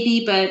yeah,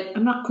 maybe, but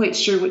I'm not quite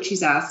sure what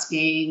she's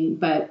asking.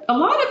 But a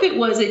lot of it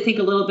was, I think,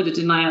 a little bit of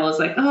denial. Is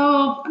like,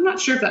 I'm not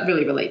sure if that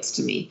really relates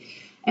to me.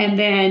 And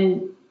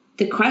then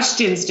the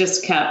questions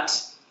just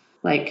kept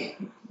like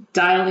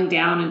dialing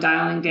down. And, I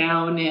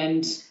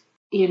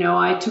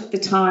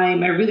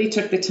really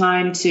took the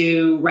time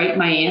to write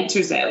my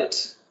answers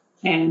out.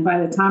 And by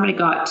the time I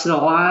got to the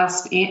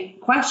last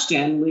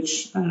question,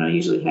 which I don't know,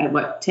 usually had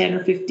 10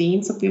 or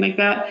 15, something like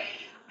that,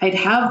 I'd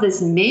have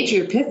this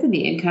major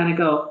epiphany and kind of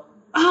go,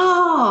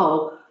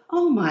 oh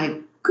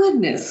my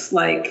goodness,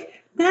 like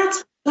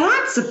that's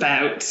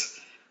about.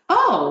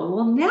 Oh,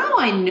 well, now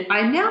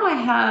I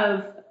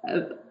have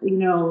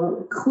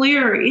a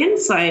clear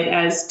insight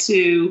as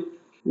to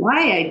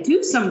why I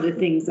do some of the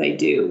things I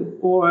do,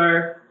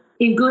 or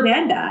in good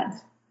and bad.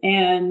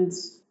 And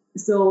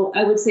so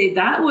I would say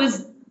that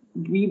was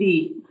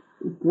really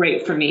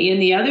great for me.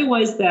 And the other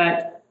was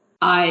that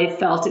I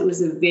felt it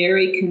was a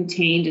very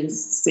contained and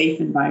safe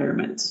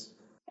environment.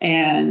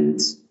 And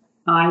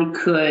I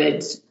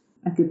could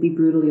be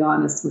brutally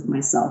honest with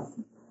myself.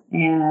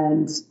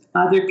 And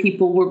other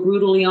people were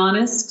brutally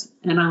honest.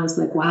 And I was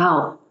like,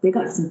 wow, they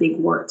got some big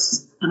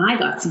warts. And I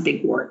got some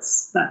big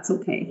warts. That's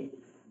okay.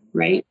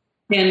 Right?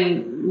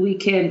 And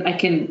I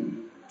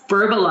can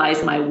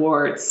verbalize my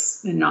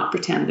warts and not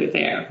pretend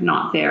they're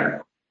not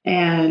there.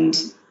 And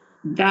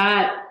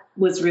that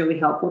was really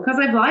helpful, because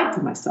I've lied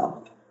to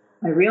myself.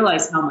 I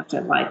realized how much I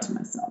lied to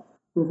myself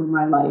over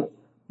my life,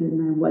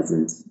 and I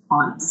wasn't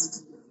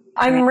honest.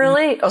 I'm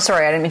really, oh,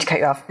 sorry, I didn't mean to cut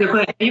you off. Go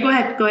ahead. You go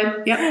ahead. Go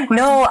ahead. Yeah.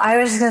 No, I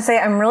was just going to say,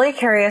 I'm really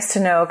curious to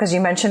know, because you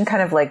mentioned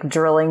kind of like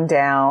drilling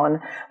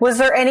down. Was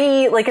there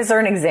any, like, is there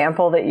an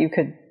example that you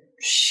could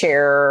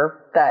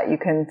share that you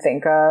can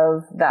think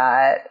of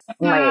that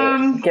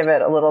might give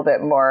it a little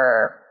bit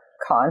more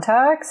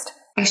context?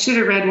 I should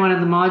have read one of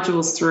the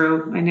modules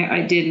through.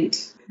 I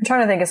didn't. I'm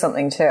trying to think of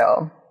something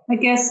too. I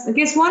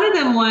guess one of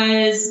them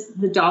was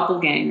the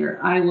doppelganger.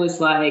 I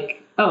was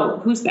like, oh,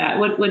 who's that?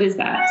 What is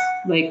that?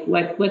 Like,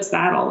 what's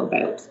that all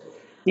about?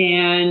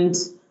 And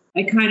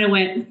I kind of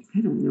went,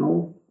 I don't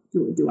know.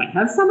 Do I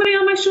have somebody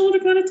on my shoulder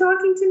kind of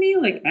talking to me?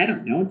 Like, I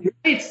don't know.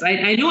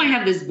 I know I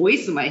have this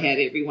voice in my head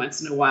every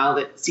once in a while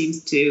that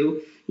seems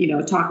to,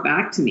 talk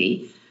back to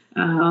me.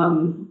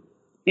 And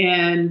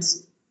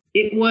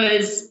it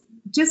was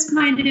just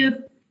kind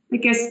of, I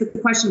guess the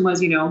question was,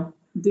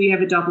 do you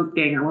have a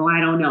doppelganger? Well, I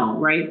don't know,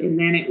 right? And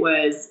then it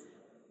was,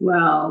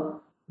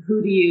 well,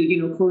 who do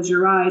you, close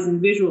your eyes and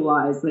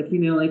visualize? Like,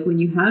 like when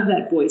you have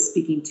that voice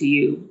speaking to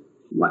you,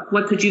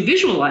 what could you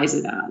visualize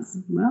it as?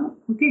 Well,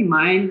 okay,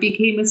 mine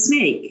became a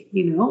snake,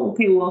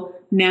 okay, well,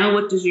 now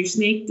what does your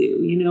snake do?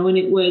 And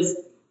it was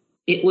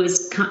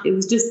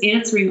just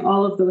answering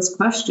all of those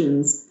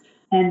questions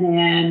and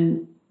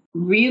then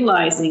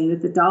realizing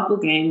that the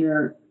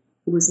doppelganger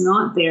was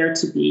not there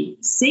to be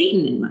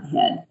Satan in my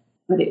head,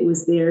 but it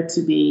was there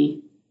to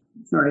be,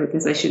 sorry, I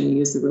guess I shouldn't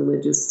use the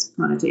religious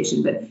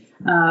connotation,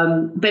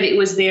 but it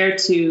was there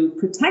to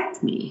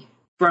protect me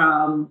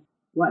from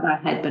what I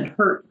had been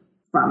hurt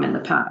from in the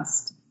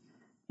past.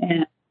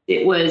 And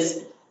it was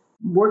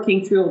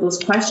working through all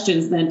those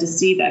questions then to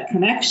see that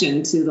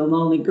connection to the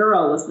lonely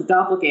girl was the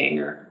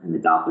doppelganger. And the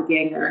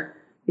doppelganger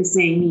is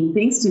saying mean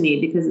things to me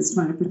because it's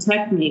trying to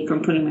protect me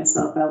from putting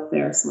myself out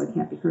there so I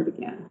can't be hurt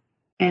again.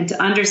 And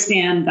to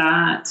understand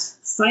that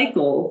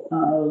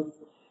cycle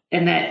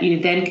and that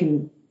you then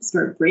can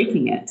start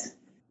breaking it.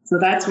 So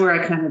that's where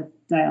I kind of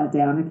dialed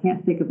down. I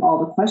can't think of all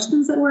the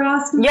questions that were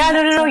asked. Yeah,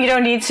 no, you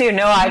don't need to.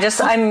 No,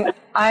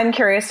 I'm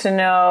curious to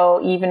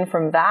know even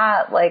from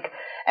that, like,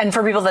 and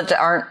for people that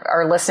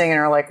are listening and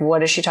are like,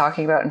 what is she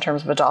talking about in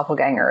terms of a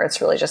doppelganger?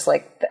 It's really just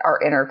like our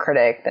inner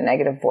critic, the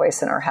negative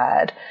voice in our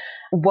head.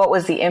 What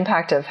was the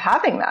impact of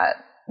having that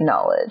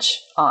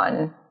knowledge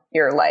on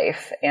your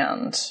life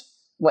and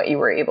what you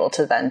were able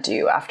to then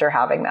do after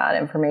having that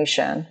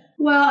information?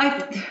 Well,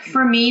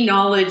 for me,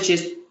 knowledge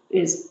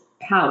is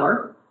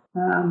power.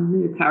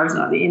 Maybe power is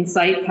not the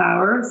insight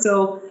power.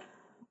 So,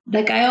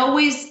 like, I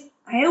always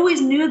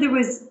knew there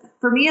was,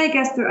 for me, I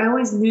guess I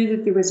always knew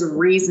that there was a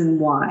reason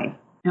why,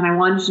 and I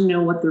wanted to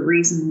know what the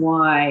reason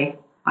why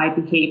I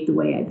behaved the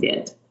way I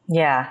did.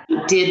 Yeah,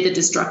 did the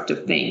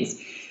destructive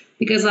things,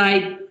 because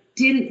I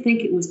didn't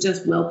think it was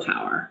just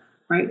willpower.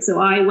 Right. So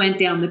I went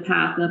down the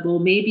path of, well,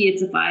 maybe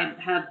it's if I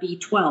have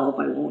B12,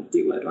 I won't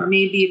do it. Or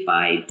maybe if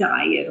I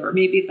diet, or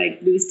maybe if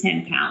I lose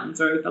 10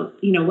 pounds or,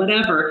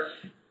 whatever.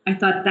 I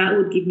thought that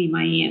would give me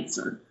my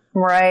answer.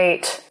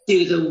 Right.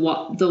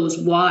 To those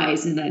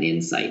whys and that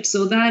insight.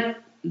 So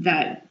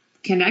that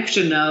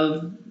connection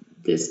of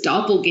this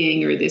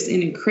doppelganger, this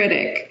inner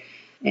critic,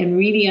 and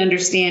really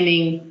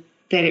understanding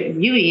that it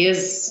really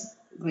is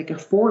like a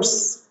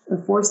force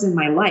in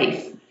my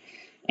life.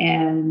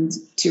 And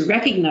to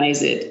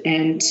recognize it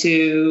and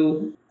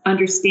to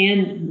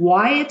understand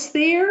why it's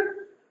there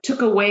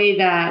took away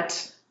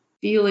that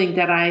feeling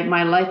that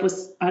my life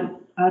was out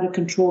of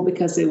control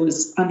because it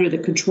was under the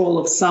control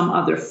of some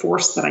other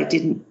force that I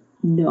didn't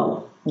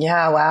know.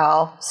 Yeah,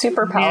 wow.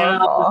 Super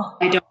powerful. Now,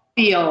 I don't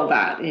feel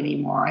that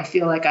anymore. I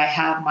feel like I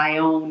have my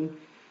own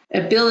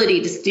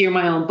ability to steer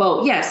my own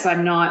boat. Yes,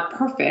 I'm not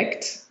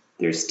perfect.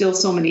 There's still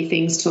so many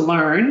things to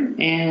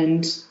learn.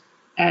 And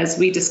as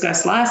we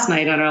discussed last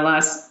night on our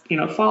last,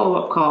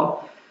 follow-up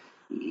call,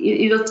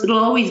 it'll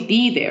always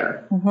be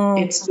there.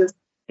 Mm-hmm.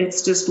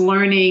 It's just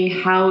learning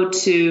how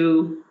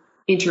to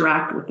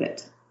interact with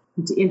it.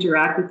 And to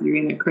interact with your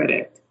inner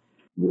critic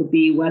will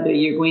be whether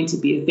you're going to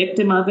be a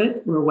victim of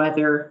it or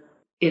whether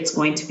it's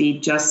going to be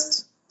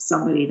just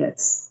somebody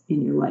that's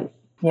in your life.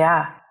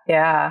 Yeah.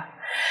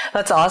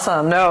 That's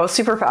awesome. No,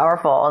 super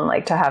powerful. And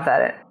like to have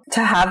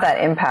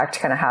that impact,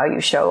 kind of how you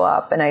show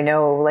up. And I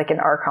know, like, in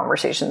our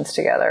conversations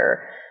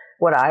together,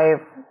 what I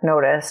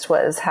noticed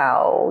was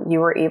how you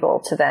were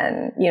able to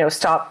then,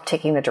 stop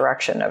taking the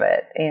direction of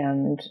it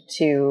and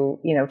to,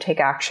 take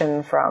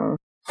action from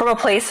a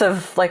place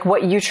of like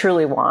what you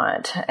truly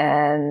want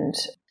and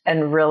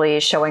really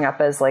showing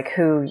up as like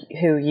who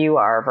you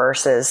are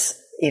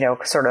versus,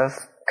 sort of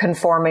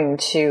conforming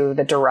to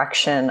the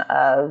direction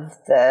of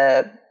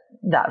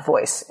that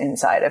voice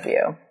inside of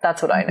you.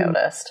 That's what I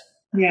noticed.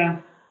 Yeah,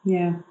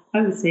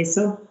 I would say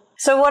so.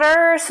 So what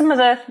are some of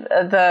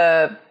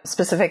the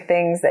specific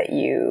things that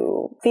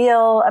you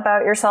feel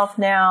about yourself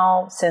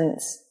now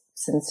since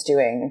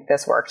doing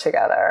this work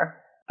together?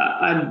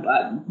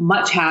 I'm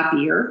much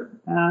happier,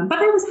 but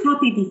I was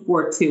happy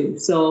before too.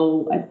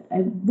 So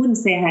I wouldn't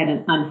say I had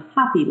an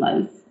unhappy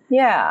life.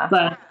 Yeah.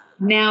 But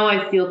now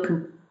I feel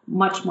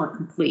much more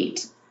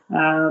complete.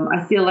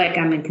 I feel like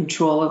I'm in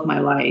control of my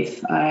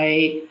life.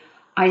 I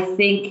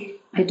think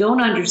I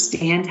don't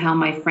understand how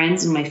my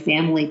friends and my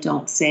family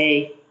don't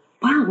say,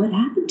 wow, what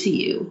happened to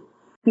you?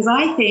 Because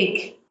I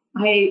think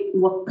I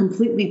look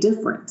completely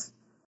different.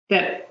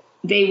 That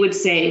they would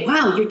say,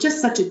 wow, you're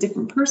just such a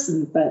different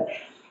person. But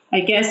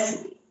I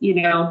guess,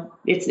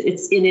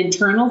 it's an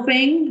internal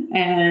thing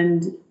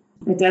and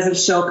it doesn't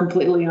show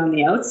completely on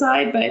the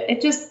outside, but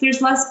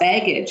there's less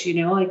baggage,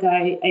 like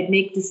I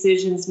make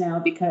decisions now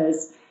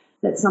because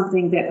that's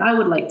something that I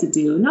would like to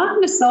do, not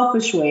in a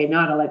selfish way,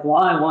 not like, well,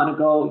 I want to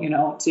go,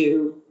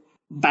 to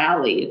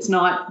Bali. It's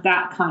not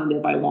that kind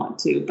of I want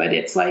to, but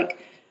it's like,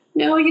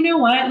 no, you know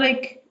what?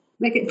 Like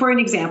for an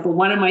example,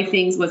 one of my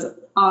things was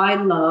I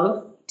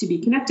love to be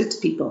connected to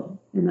people.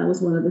 And that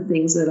was one of the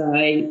things that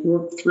I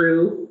worked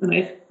through, and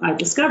I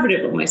discovered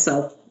it with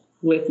myself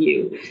with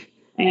you.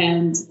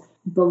 And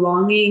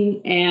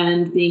belonging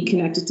and being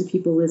connected to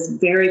people is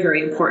very,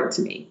 very important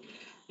to me.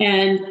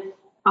 And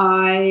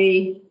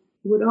I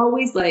would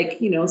always say,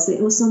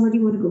 oh, Summer, do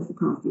you want to go for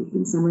coffee?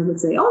 And Summer would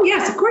say, oh,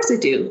 yes, of course I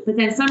do. But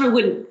then Summer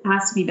wouldn't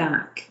ask me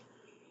back.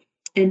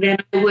 And then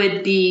I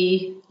would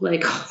be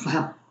like,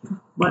 oh,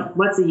 wow,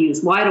 what's the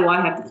use? Why do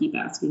I have to keep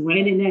asking,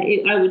 right?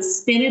 And I would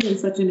spin it in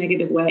such a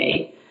negative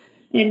way.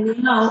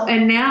 And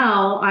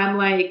now I'm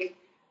like,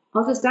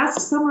 I'll just ask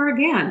Summer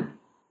again,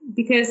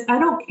 because I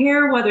don't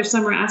care whether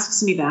Summer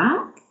asks me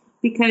back,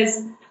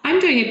 because I'm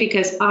doing it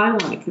because I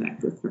want to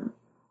connect with her.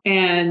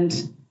 And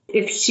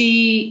if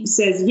she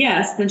says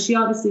yes, then she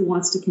obviously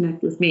wants to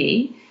connect with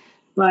me.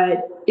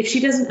 But if she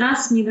doesn't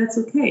ask me, that's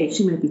okay.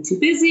 She might be too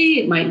busy.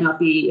 It might not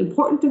be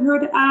important to her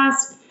to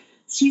ask.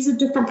 She's a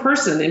different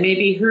person, and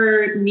maybe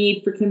her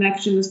need for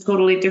connection is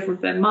totally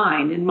different than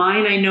mine. And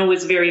mine, I know,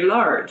 is very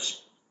large.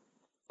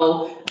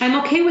 So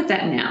I'm okay with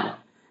that now.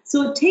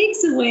 So it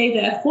takes away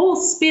that whole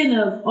spin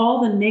of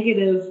all the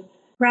negative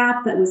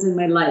crap that was in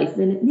my life.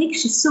 And it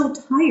makes you so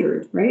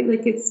tired, right?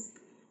 Like it's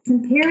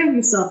comparing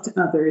yourself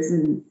to others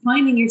and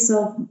finding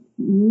yourself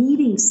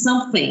needing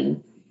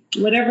something,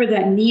 whatever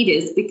that need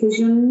is, because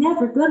you're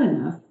never good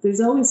enough.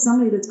 There's always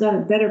somebody that's got a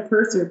better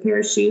purse or a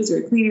pair of shoes or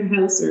a cleaner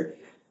house or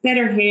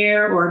better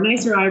hair or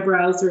nicer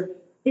eyebrows, or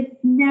it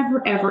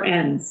never, ever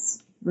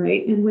ends,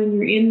 right? And when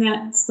you're in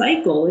that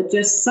cycle, it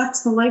just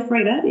sucks the life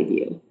right out of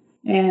you.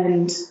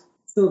 And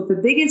so the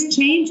biggest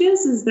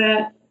changes is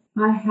that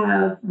I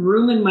have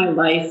room in my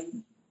life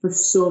for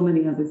so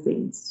many other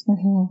things.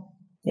 Mm-hmm.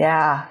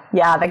 Yeah.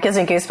 That gives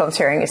me goosebumps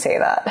hearing you say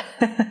that.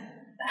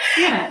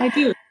 Yeah, I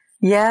do.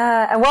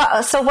 Yeah. And what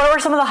were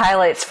some of the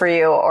highlights for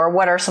you, or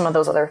what are some of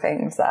those other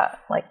things that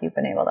you've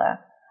been able to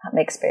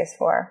make space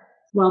for?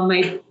 Well,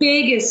 my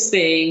biggest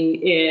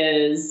thing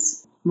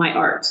is my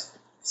art.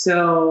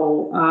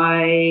 So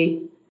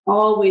I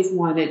always I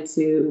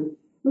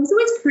was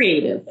always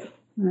creative.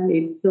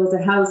 I built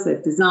a house,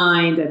 I've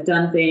designed, I've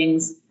done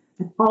things.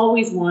 I've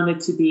always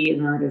wanted to be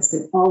an artist.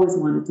 I've always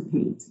wanted to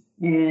paint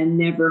and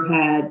never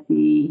had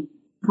the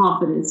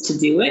confidence to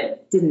do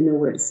it, didn't know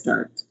where to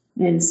start.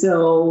 And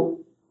so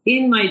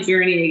in my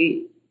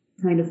journey,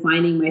 kind of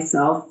finding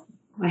myself,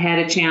 I had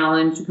a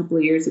challenge a couple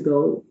of years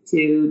ago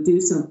to do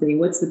something.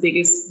 What's the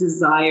biggest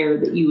desire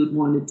that you would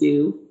want to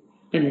do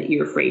and that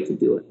you're afraid to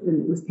do it?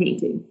 And it was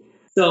painting.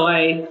 So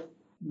I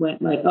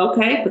went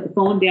okay, put the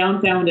phone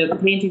down, found a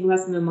painting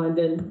lesson in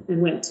London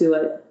and went to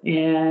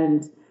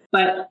it.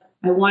 But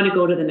I want to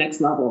go to the next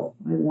level.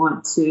 I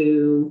want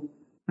to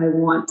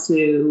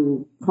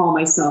call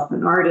myself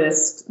an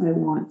artist. I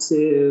want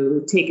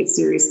to take it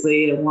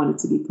seriously. I want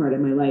it to be part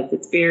of my life.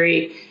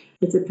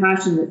 It's a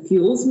passion that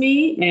fuels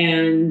me.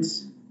 And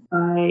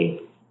I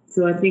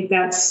think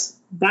that's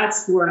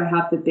where I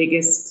have the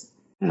biggest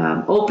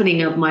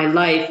opening of my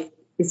life,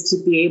 is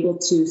to be able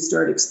to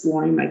start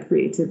exploring my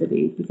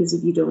creativity. Because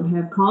if you don't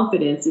have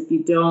confidence, if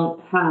you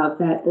don't have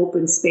that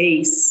open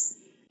space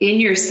in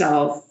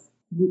yourself,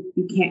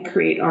 you can't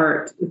create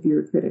art if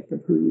you're a critic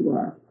of who you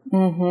are.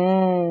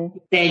 Mm-hmm.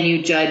 Then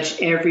you judge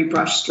every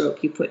brush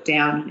stroke you put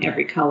down and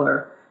every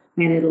color.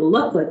 And it'll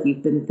look like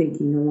you've been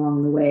thinking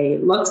along the way.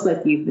 It looks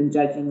like you've been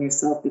judging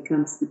yourself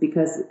because it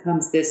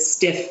becomes this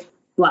stiff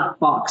black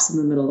box in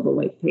the middle of a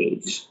white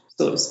page,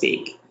 so to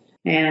speak.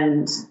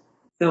 And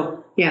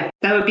so, yeah,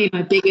 that would be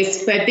my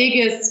biggest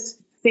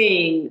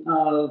thing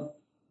of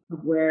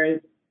where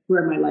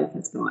my life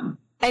has gone.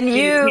 And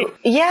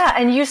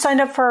you signed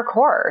up for a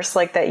course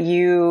that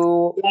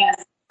you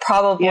yes.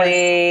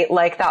 probably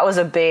yes. That was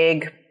a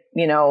big,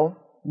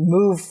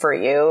 move for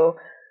you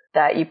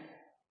that you.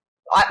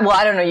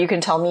 I don't know. You can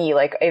tell me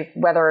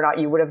whether or not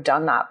you would have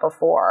done that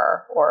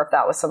before, or if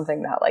that was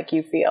something that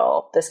you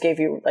feel this gave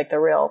you the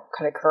real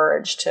kind of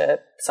courage to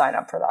sign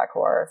up for that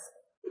course.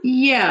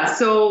 Yeah.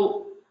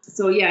 So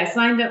I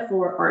signed up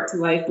for Art to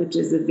Life, which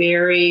is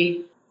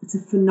it's a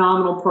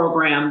phenomenal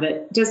program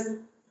that just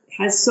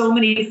has so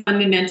many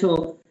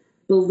fundamental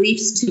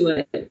beliefs to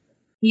it,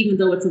 even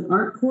though it's an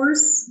art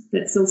course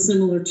that's so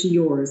similar to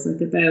yours,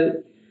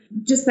 about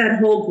just that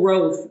whole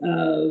growth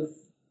of,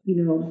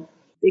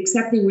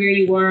 accepting where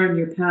you are on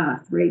your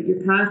path, right?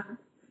 Your path,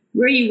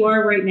 where you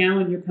are right now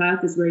in your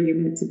path is where you're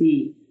meant to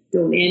be.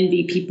 Don't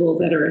envy people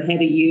that are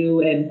ahead of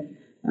you, and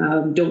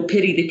don't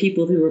pity the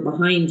people who are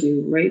behind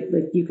you, right?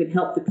 Like you can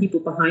help the people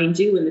behind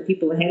you, and the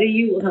people ahead of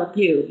you will help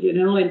you,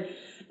 And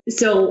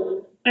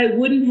so I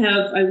wouldn't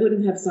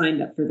have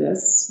signed up for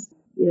this.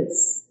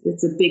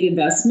 It's a big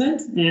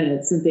investment, and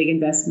it's a big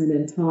investment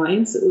in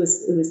time. So it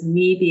was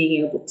me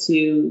being able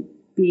to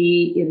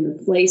be in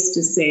the place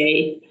to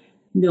say,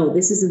 no,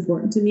 this is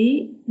important to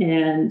me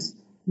and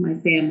my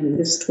family.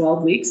 This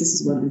 12 weeks, this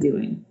is what I'm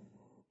doing.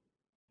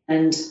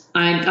 And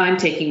I'm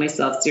taking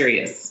myself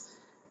serious.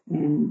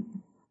 And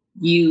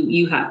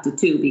you have to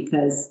too,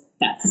 because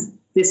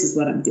this is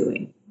what I'm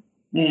doing.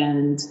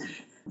 And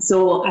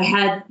so I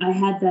had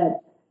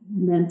that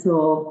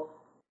mental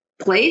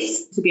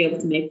place to be able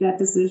to make that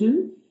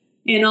decision.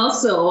 And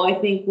also I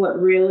think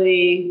what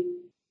really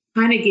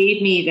kind of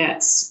gave me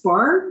that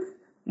spark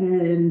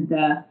and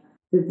the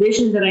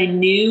vision that I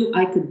knew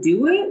I could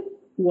do it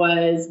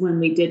was when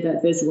we did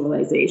that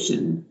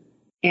visualization,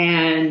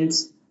 and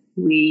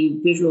we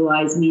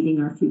visualized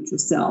meeting our future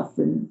self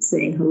and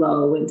saying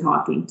hello and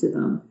talking to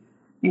them.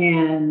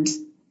 And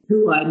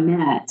who I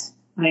met,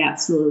 I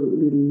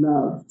absolutely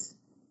loved.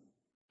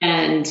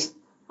 And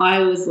I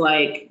was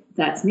like,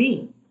 that's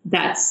me.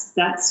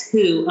 That's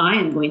who I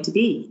am going to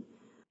be.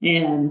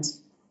 And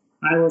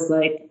I was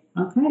like,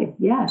 okay,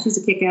 yeah, she's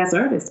a kick-ass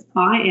artist.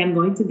 I am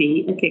going to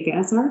be a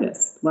kick-ass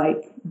artist.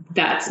 Like,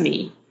 that's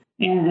me.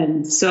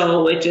 And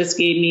so it just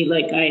gave me,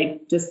 like, I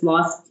just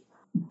lost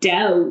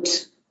doubt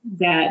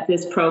that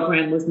this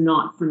program was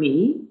not for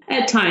me.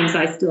 At times,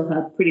 I still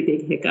have pretty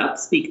big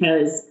hiccups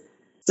because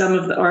some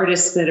of the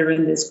artists that are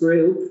in this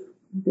group,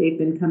 they've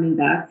been coming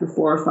back for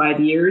 4 or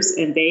 5 years,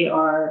 and they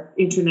are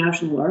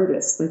international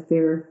artists. Like,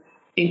 they're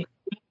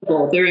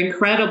incredible. They're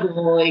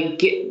incredible.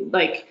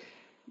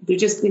 They're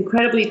just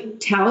incredibly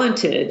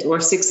talented or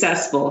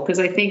successful, because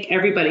I think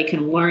everybody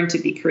can learn to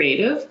be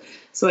creative.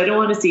 So I don't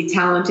want to see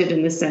talented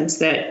in the sense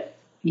that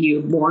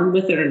you're born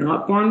with it or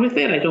not born with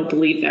it. I don't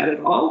believe that at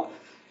all.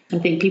 I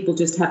think people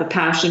just have a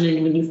passion,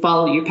 and when you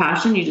follow your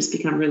passion, you just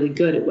become really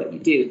good at what you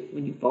do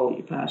when you follow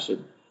your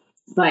passion.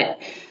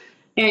 But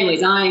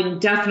anyways, I'm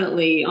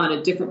definitely on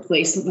a different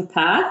place in the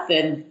path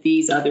than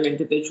these other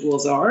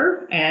individuals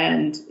are.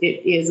 And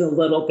it is a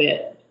little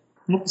bit,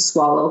 I have to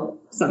swallow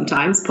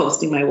sometimes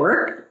posting my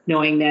work,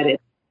 knowing that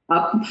it's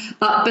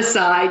up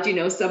beside,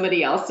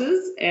 somebody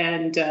else's.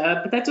 And,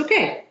 but that's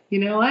okay. You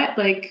know what?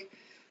 Like,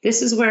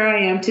 this is where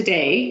I am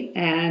today,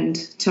 and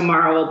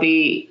tomorrow I'll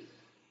be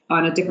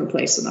on a different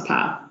place in the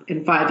path.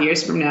 In 5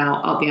 years from now,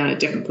 I'll be on a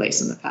different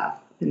place in the path.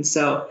 And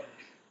so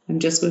I'm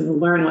just going to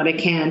learn what I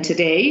can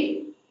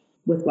today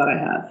with what I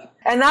have.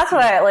 And that's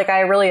what I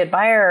really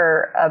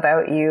admire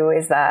about you,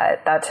 is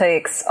that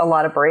takes a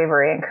lot of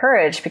bravery and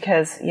courage,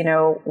 because,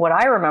 what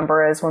I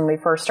remember is when we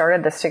first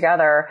started this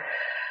together,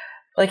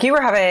 like you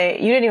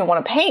didn't even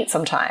want to paint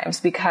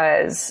sometimes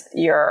because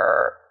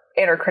your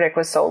inner critic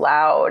was so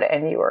loud,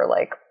 and you were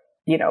like,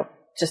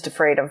 just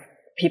afraid of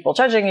people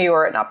judging you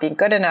or it not being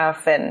good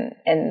enough.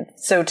 And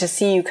so to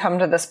see you come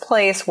to this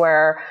place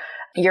where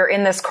you're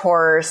in this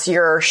course,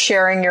 you're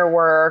sharing your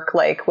work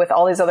like with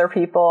all these other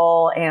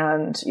people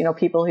and,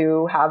 people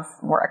who have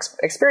more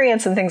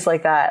experience and things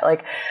like that.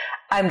 Like,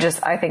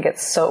 I think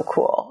it's so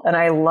cool. And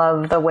I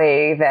love the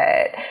way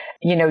that,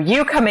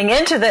 you coming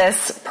into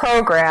this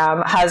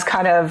program has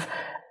kind of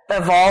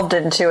evolved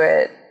into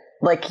it.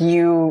 Like,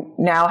 you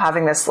now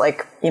having this,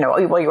 like, you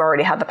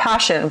already had the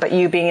passion, but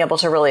you being able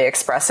to really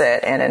express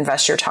it and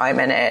invest your time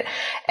in it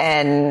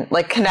and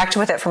like connect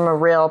with it from a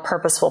real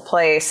purposeful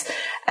place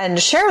and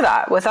share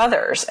that with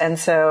others. And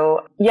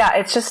so, yeah,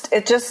 it just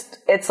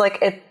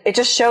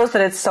shows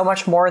that it's so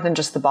much more than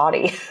just the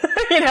body,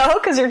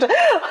 because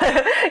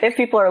if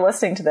people are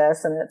listening to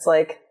this and it's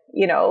like,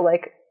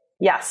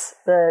 yes,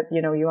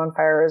 You on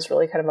Fire is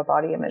really kind of a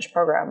body image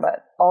program,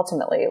 but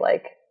ultimately,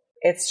 like,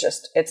 it's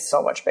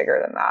so much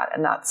bigger than that.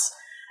 And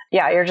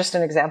you're just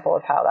an example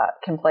of how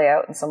that can play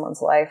out in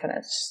someone's life. And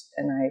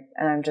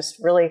I'm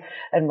just really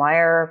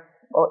admire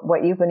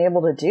what you've been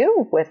able to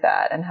do with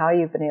that and how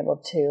you've been able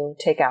to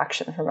take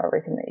action from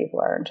everything that you've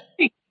learned.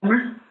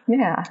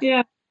 Yeah.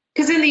 Yeah.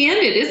 Because in the end,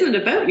 it isn't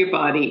about your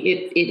body.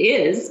 It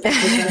is.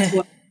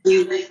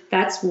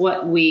 That's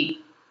what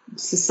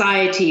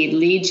society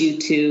leads you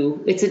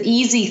to. It's an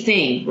easy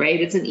thing,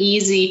 right? It's an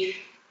easy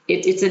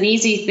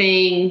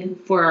thing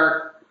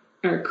for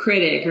our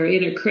critic or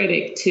inner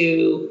critic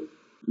to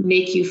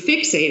make you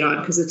fixate on,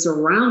 because it's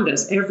around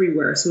us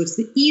everywhere. So it's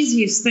the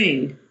easiest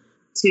thing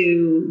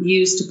to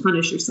use to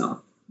punish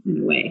yourself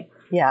in a way.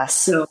 Yes.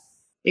 So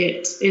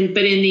but in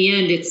the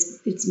end,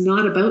 it's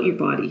not about your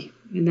body.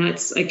 And I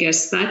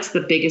guess that's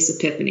the biggest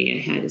epiphany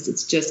I had, is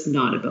it's just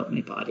not about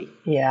my body.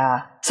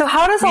 Yeah. So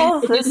how does all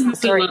of this?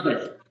 Love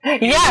it.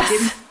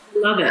 Yes.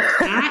 Love it.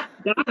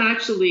 That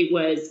actually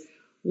was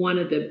one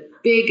of the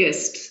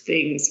biggest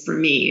things for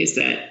me, is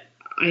that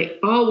I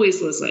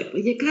always was like,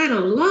 well, you gotta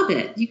love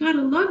it. You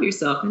gotta love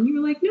yourself. And you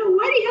were like, no,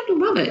 why do you have to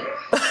love it?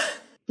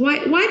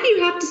 Why do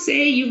you have to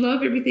say you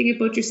love everything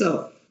about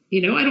yourself? I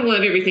don't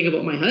love everything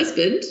about my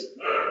husband.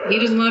 He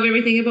doesn't love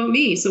everything about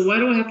me. So why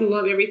do I have to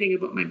love everything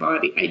about my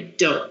body? I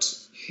don't.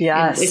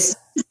 Yes.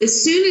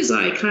 as soon as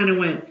I kind of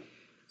went,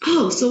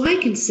 oh, so I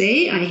can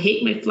say I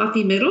hate my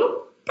fluffy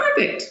middle?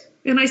 Perfect.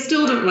 And I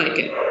still don't like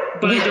it,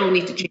 but I don't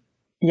need to change it.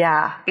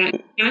 Yeah.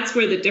 That's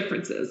where the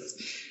difference is.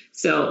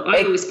 So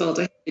I always felt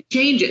I had to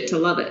change it to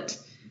love it.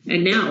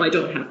 And now I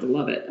don't have to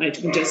love it. I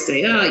can just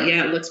say, oh,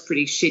 yeah, it looks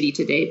pretty shitty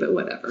today, but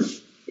whatever.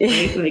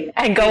 Right? Like,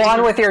 and go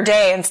on with your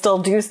day and still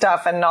do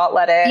stuff and not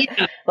let it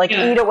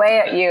eat away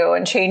at you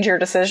and change your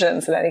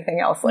decisions and anything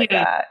else like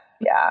that.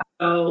 Yeah.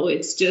 Oh,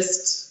 it's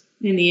just,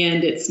 in the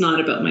end, it's not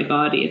about my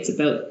body. It's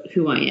about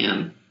who I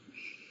am.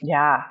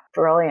 Yeah.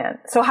 Brilliant.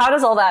 So how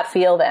does all that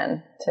feel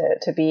then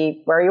to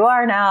be where you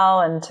are now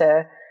and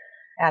to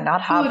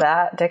not have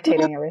that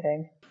dictating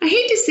everything? I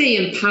hate to say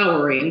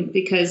empowering,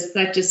 because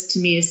that just to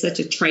me is such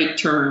a trite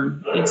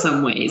term in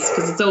some ways,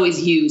 because it's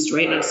always used,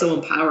 right? I'm so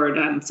empowered,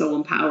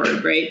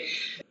 right?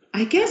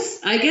 I guess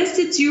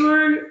it's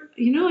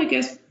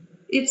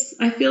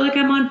I feel like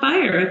I'm on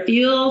fire. I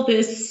feel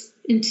this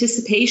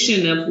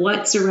anticipation of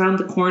what's around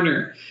the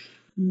corner,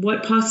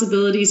 what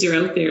possibilities are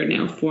out there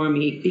now for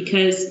me,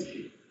 because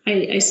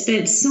I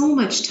spent so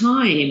much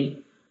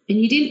time, and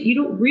you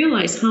don't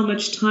realize how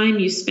much time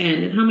you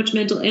spend and how much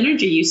mental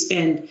energy you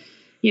spend,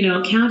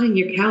 counting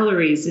your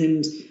calories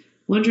and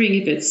wondering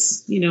if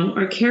it's,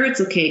 are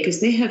carrots okay because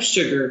they have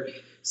sugar.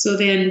 So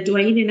then do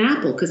I eat an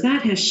apple because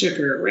that has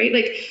sugar, right?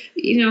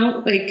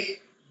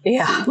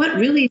 What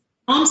really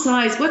palm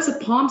size? What's a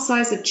palm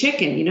size of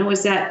chicken?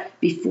 Is that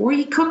before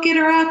you cook it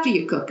or after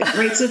you cook it,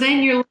 right? So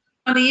then you're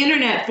on the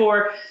internet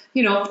for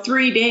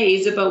 3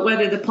 days about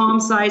whether the palm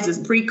size is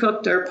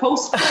pre-cooked or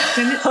post-cooked,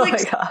 and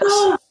it's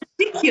so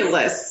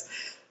ridiculous,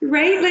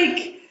 right?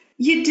 Like,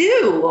 you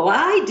do. Well,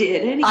 I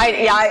did anyway.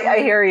 I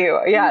hear you.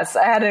 Yes,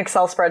 I had an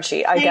Excel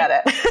spreadsheet. I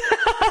get it.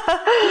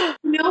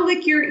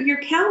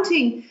 You're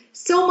counting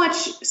so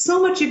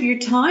much of your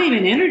time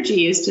and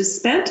energy is just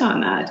spent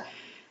on that.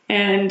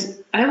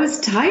 And I was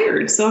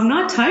tired, so I'm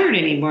not tired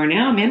anymore.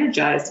 Now I'm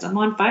energized. I'm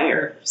on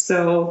fire.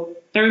 So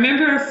I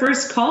remember our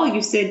first call.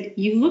 You said,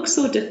 "You look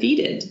so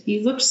defeated.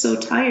 You look so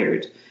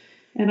tired."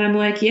 And I'm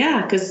like,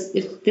 yeah, because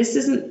if this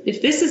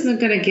isn't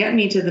going to get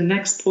me to the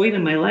next point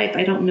in my life,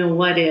 I don't know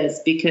what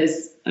is,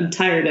 because I'm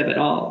tired of it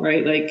all,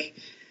 right? Like,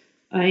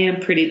 I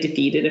am pretty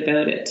defeated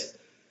about it.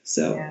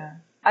 So yeah.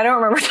 I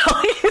don't remember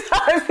telling you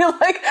that. I feel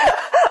like,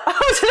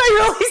 oh, did I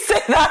really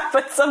say that?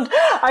 But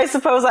I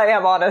suppose I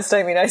am honest.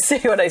 I mean, I see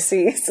what I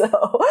see. So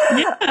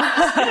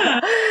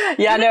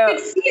yeah, no. I can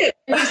see it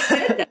when you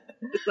said that.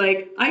 It's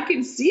like, I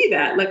can see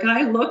that. Like,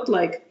 I looked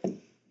like,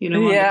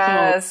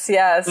 yes.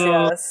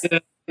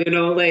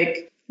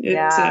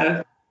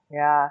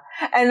 Yeah.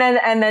 And then,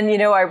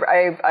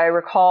 I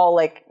recall,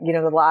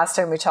 the last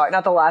time we talked,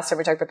 not the last time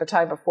we talked, but the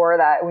time before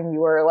that, when you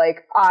were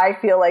like, I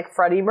feel like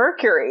Freddie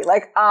Mercury,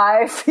 like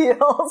I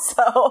feel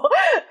so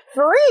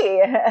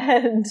free.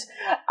 And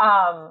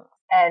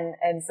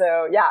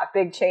so, yeah,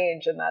 big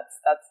change. And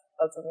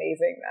that's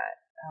amazing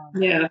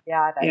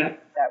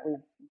that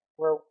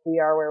we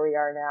are where we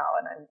are now.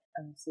 And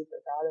I'm super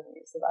proud of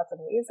you. So that's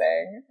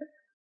amazing.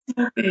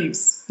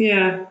 Thanks.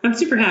 Yeah. I'm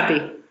super happy.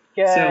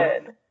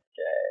 Good.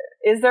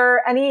 Is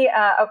there any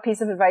a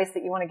piece of advice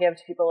that you want to give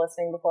to people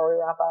listening before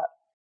we wrap up?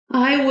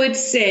 I would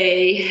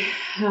say,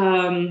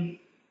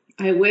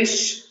 I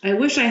wish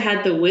I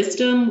had the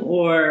wisdom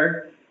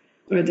or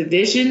the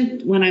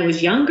vision when I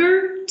was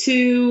younger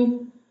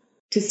to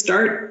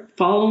start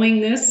following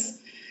this,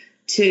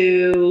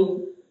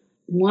 to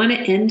want to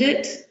end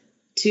it,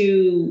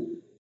 to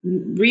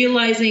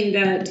realizing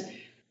that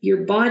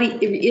your body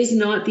is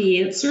not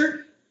the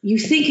answer. You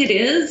think it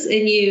is,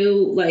 and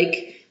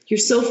you're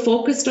so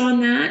focused on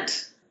that.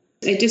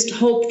 I just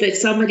hope that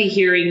somebody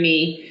hearing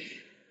me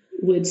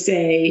would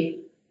say,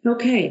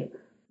 okay,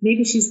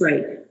 maybe she's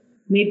right.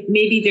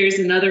 Maybe there's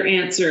another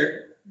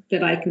answer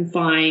that I can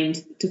find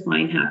to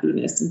find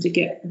happiness and to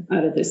get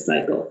out of this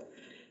cycle.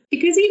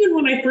 Because even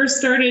when I first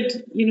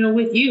started,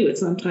 with you,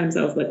 sometimes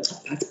I was like,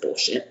 oh, that's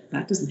bullshit.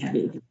 That doesn't have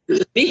anything to do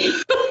with me.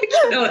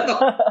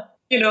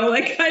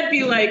 I'd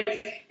be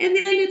like, and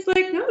then it's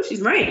like, no, she's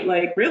right.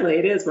 Like, really,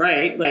 it is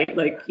right.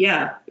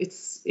 Yeah, it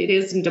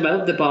isn't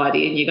about the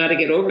body, and you got to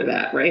get over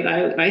that, right?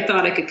 I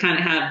thought I could kind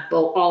of have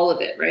all of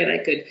it, right? I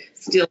could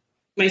still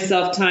make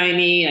myself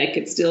tiny. I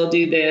could still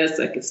do this.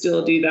 I could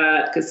still do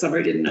that, because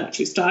somebody didn't know what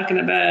she was talking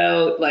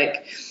about.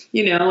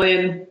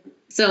 And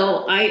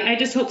so I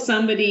just hope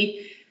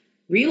somebody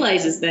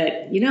realizes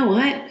that, you know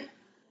what?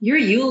 Your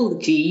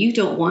eulogy, you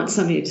don't want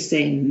somebody to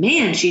say,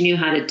 man, she knew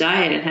how to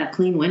diet and have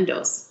clean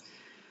windows.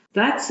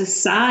 That's a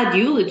sad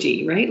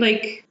eulogy, right?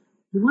 Like,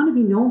 you want to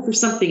be known for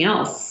something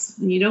else,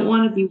 and you don't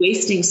want to be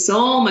wasting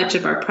so much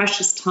of our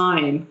precious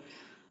time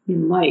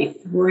in life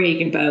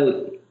worrying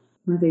about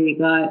whether you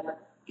got,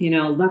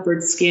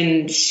 leopard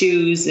skin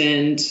shoes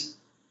and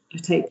a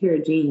tight pair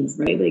of jeans,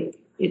 right? Like,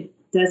 it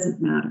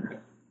doesn't matter.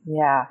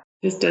 Yeah.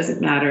 It just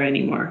doesn't matter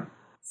anymore.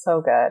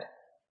 So good.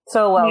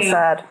 So well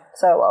said.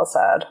 So well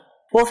said.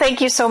 Well,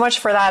 thank you so much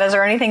for that. Is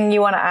there anything you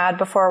want to add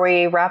before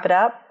we wrap it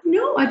up?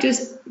 No, I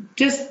just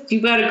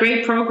you got a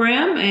great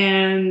program,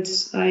 and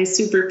I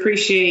super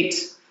appreciate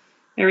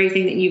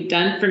everything that you've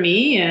done for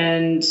me.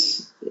 And,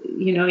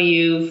 you know,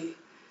 you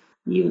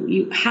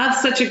have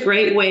such a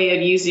great way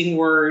of using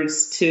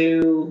words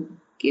to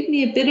give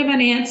me a bit of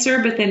an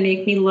answer, but then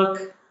make me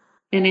look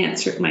and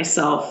answer it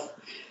myself.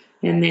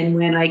 And then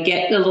when I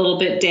get a little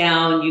bit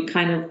down, you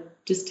kind of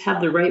just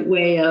have the right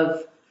way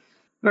of,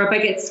 or if I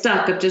get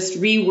stuck, of just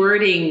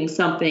rewording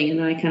something, and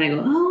then I kind of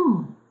go,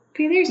 oh,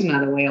 okay, there's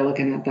another way of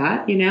looking at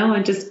that, you know,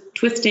 and just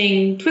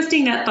twisting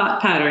that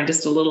thought pattern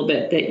just a little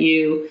bit, that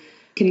you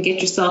can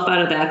get yourself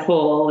out of that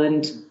hole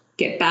and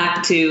get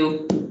back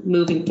to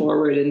moving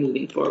forward.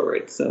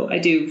 So I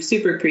do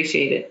super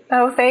appreciate it.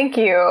 Oh, thank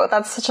you.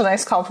 That's such a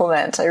nice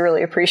compliment. I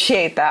really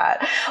appreciate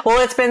that. Well,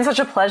 it's been such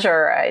a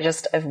pleasure.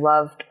 I've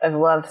loved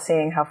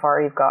seeing how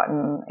far you've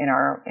gotten in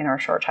our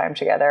short time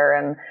together.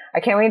 And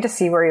I can't wait to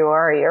see where you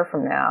are a year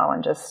from now,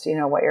 and just, you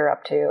know, what you're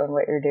up to and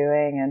what you're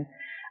doing. And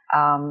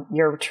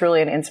you're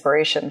truly an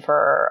inspiration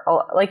for,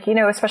 like, you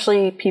know,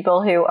 especially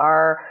people who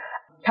are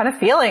kind of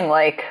feeling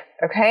like,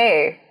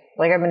 okay,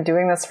 like, I've been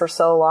doing this for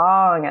so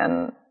long,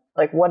 and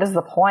like, what is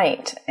the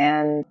point?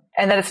 And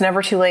that it's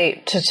never too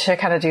late to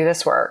kind of do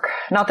this work.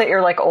 Not that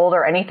you're like old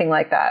or anything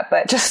like that,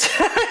 but just,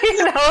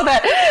 you know,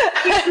 that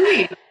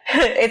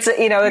it's,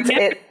 you know, it's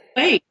late.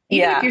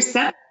 Even if you're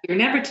 70, you're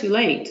never too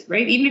late,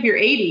 right? Even if you're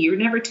 80, you're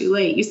never too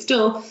late. If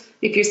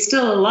you're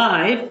still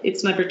alive,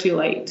 it's never too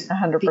late.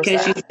 100%.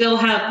 Because you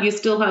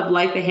still have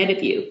life ahead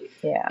of you.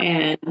 Yeah.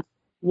 And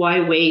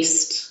why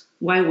waste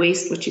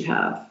what you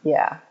have?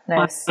 Yeah.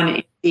 Nice. On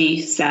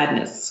empty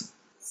sadness.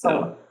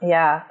 So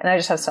yeah. And I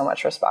just have so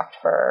much respect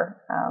for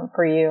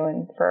you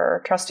and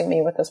for trusting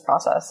me with this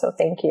process. So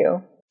thank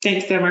you.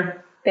 Thanks,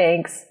 Summer.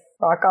 Thanks.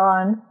 Rock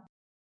on.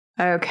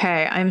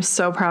 Okay, I'm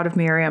so proud of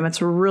Miriam.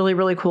 It's really,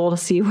 really cool to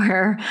see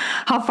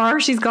how far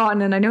she's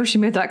gotten. And I know she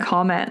made that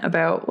comment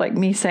about like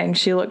me saying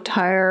she looked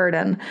tired,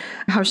 and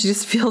how she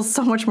just feels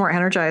so much more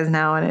energized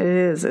now. And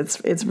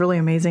it's really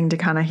amazing to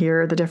kind of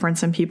hear the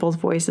difference in people's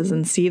voices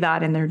and see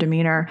that in their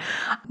demeanor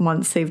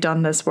once they've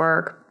done this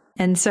work.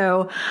 And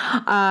so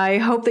I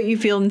hope that you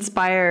feel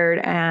inspired,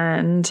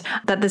 and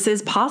that this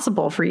is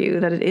possible for you,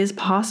 that it is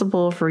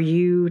possible for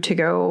you to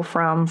go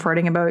from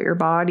fretting about your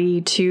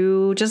body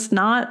to just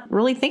not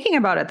really thinking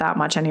about it that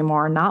much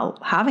anymore,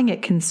 not having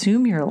it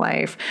consume your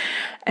life,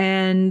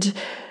 and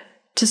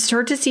to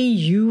start to see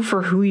you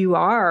for who you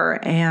are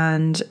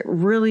and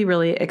really,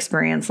 really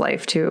experience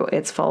life to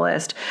its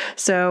fullest.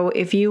 So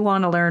if you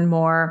want to learn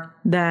more,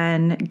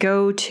 then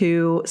go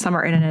to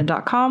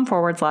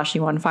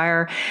summerinnanen.com/you on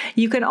fire.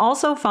 You can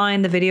also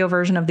find the video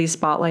version of these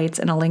spotlights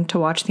and a link to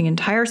watch the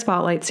entire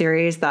spotlight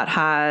series that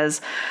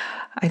has,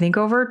 I think,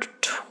 over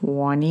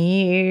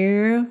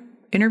 20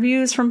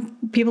 interviews from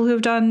people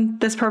who've done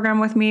this program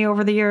with me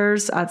over the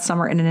years at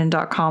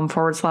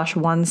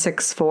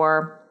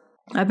summerinnanen.com/164.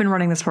 I've been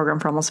running this program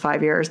for almost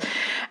 5 years,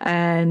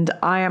 and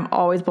I am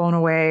always blown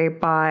away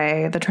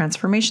by the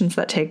transformations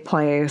that take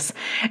place.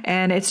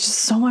 And it's just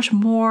so much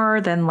more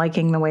than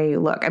liking the way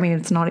you look. I mean,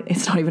 it's not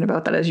even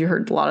about that, as you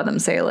heard a lot of them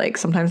say, like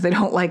sometimes they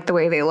don't like the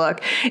way they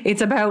look.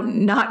 It's about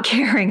not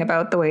caring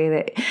about the way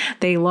that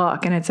they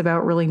look. And it's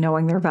about really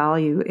knowing their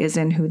value is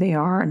in who they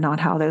are and not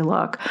how they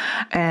look,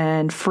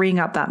 and freeing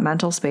up that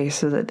mental space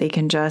so that they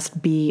can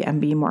just be and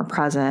be more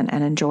present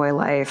and enjoy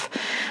life.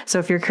 So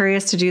if you're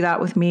curious to do that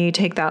with me,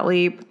 take that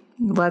leap.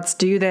 Let's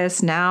do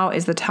this. Now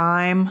is the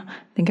time.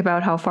 Think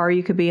about how far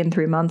you could be in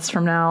 3 months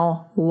from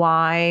now.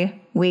 Why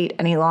wait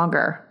any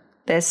longer?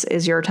 This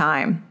is your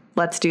time.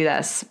 Let's do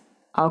this.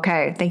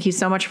 Okay. Thank you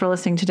so much for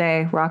listening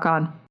today. Rock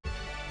on.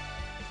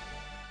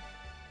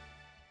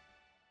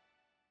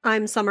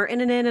 I'm Summer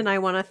Innanen, and I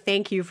want to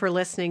thank you for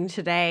listening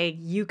today.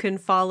 You can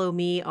follow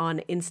me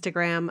on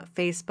Instagram,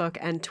 Facebook,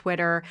 and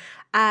Twitter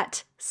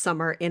at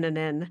Summer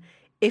Innanen.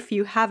 If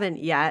you haven't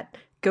yet,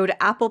 go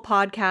to Apple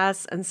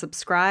Podcasts and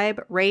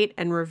subscribe, rate,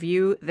 and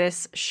review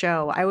this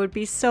show. I would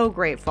be so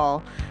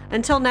grateful.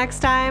 Until next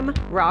time,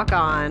 rock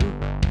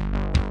on.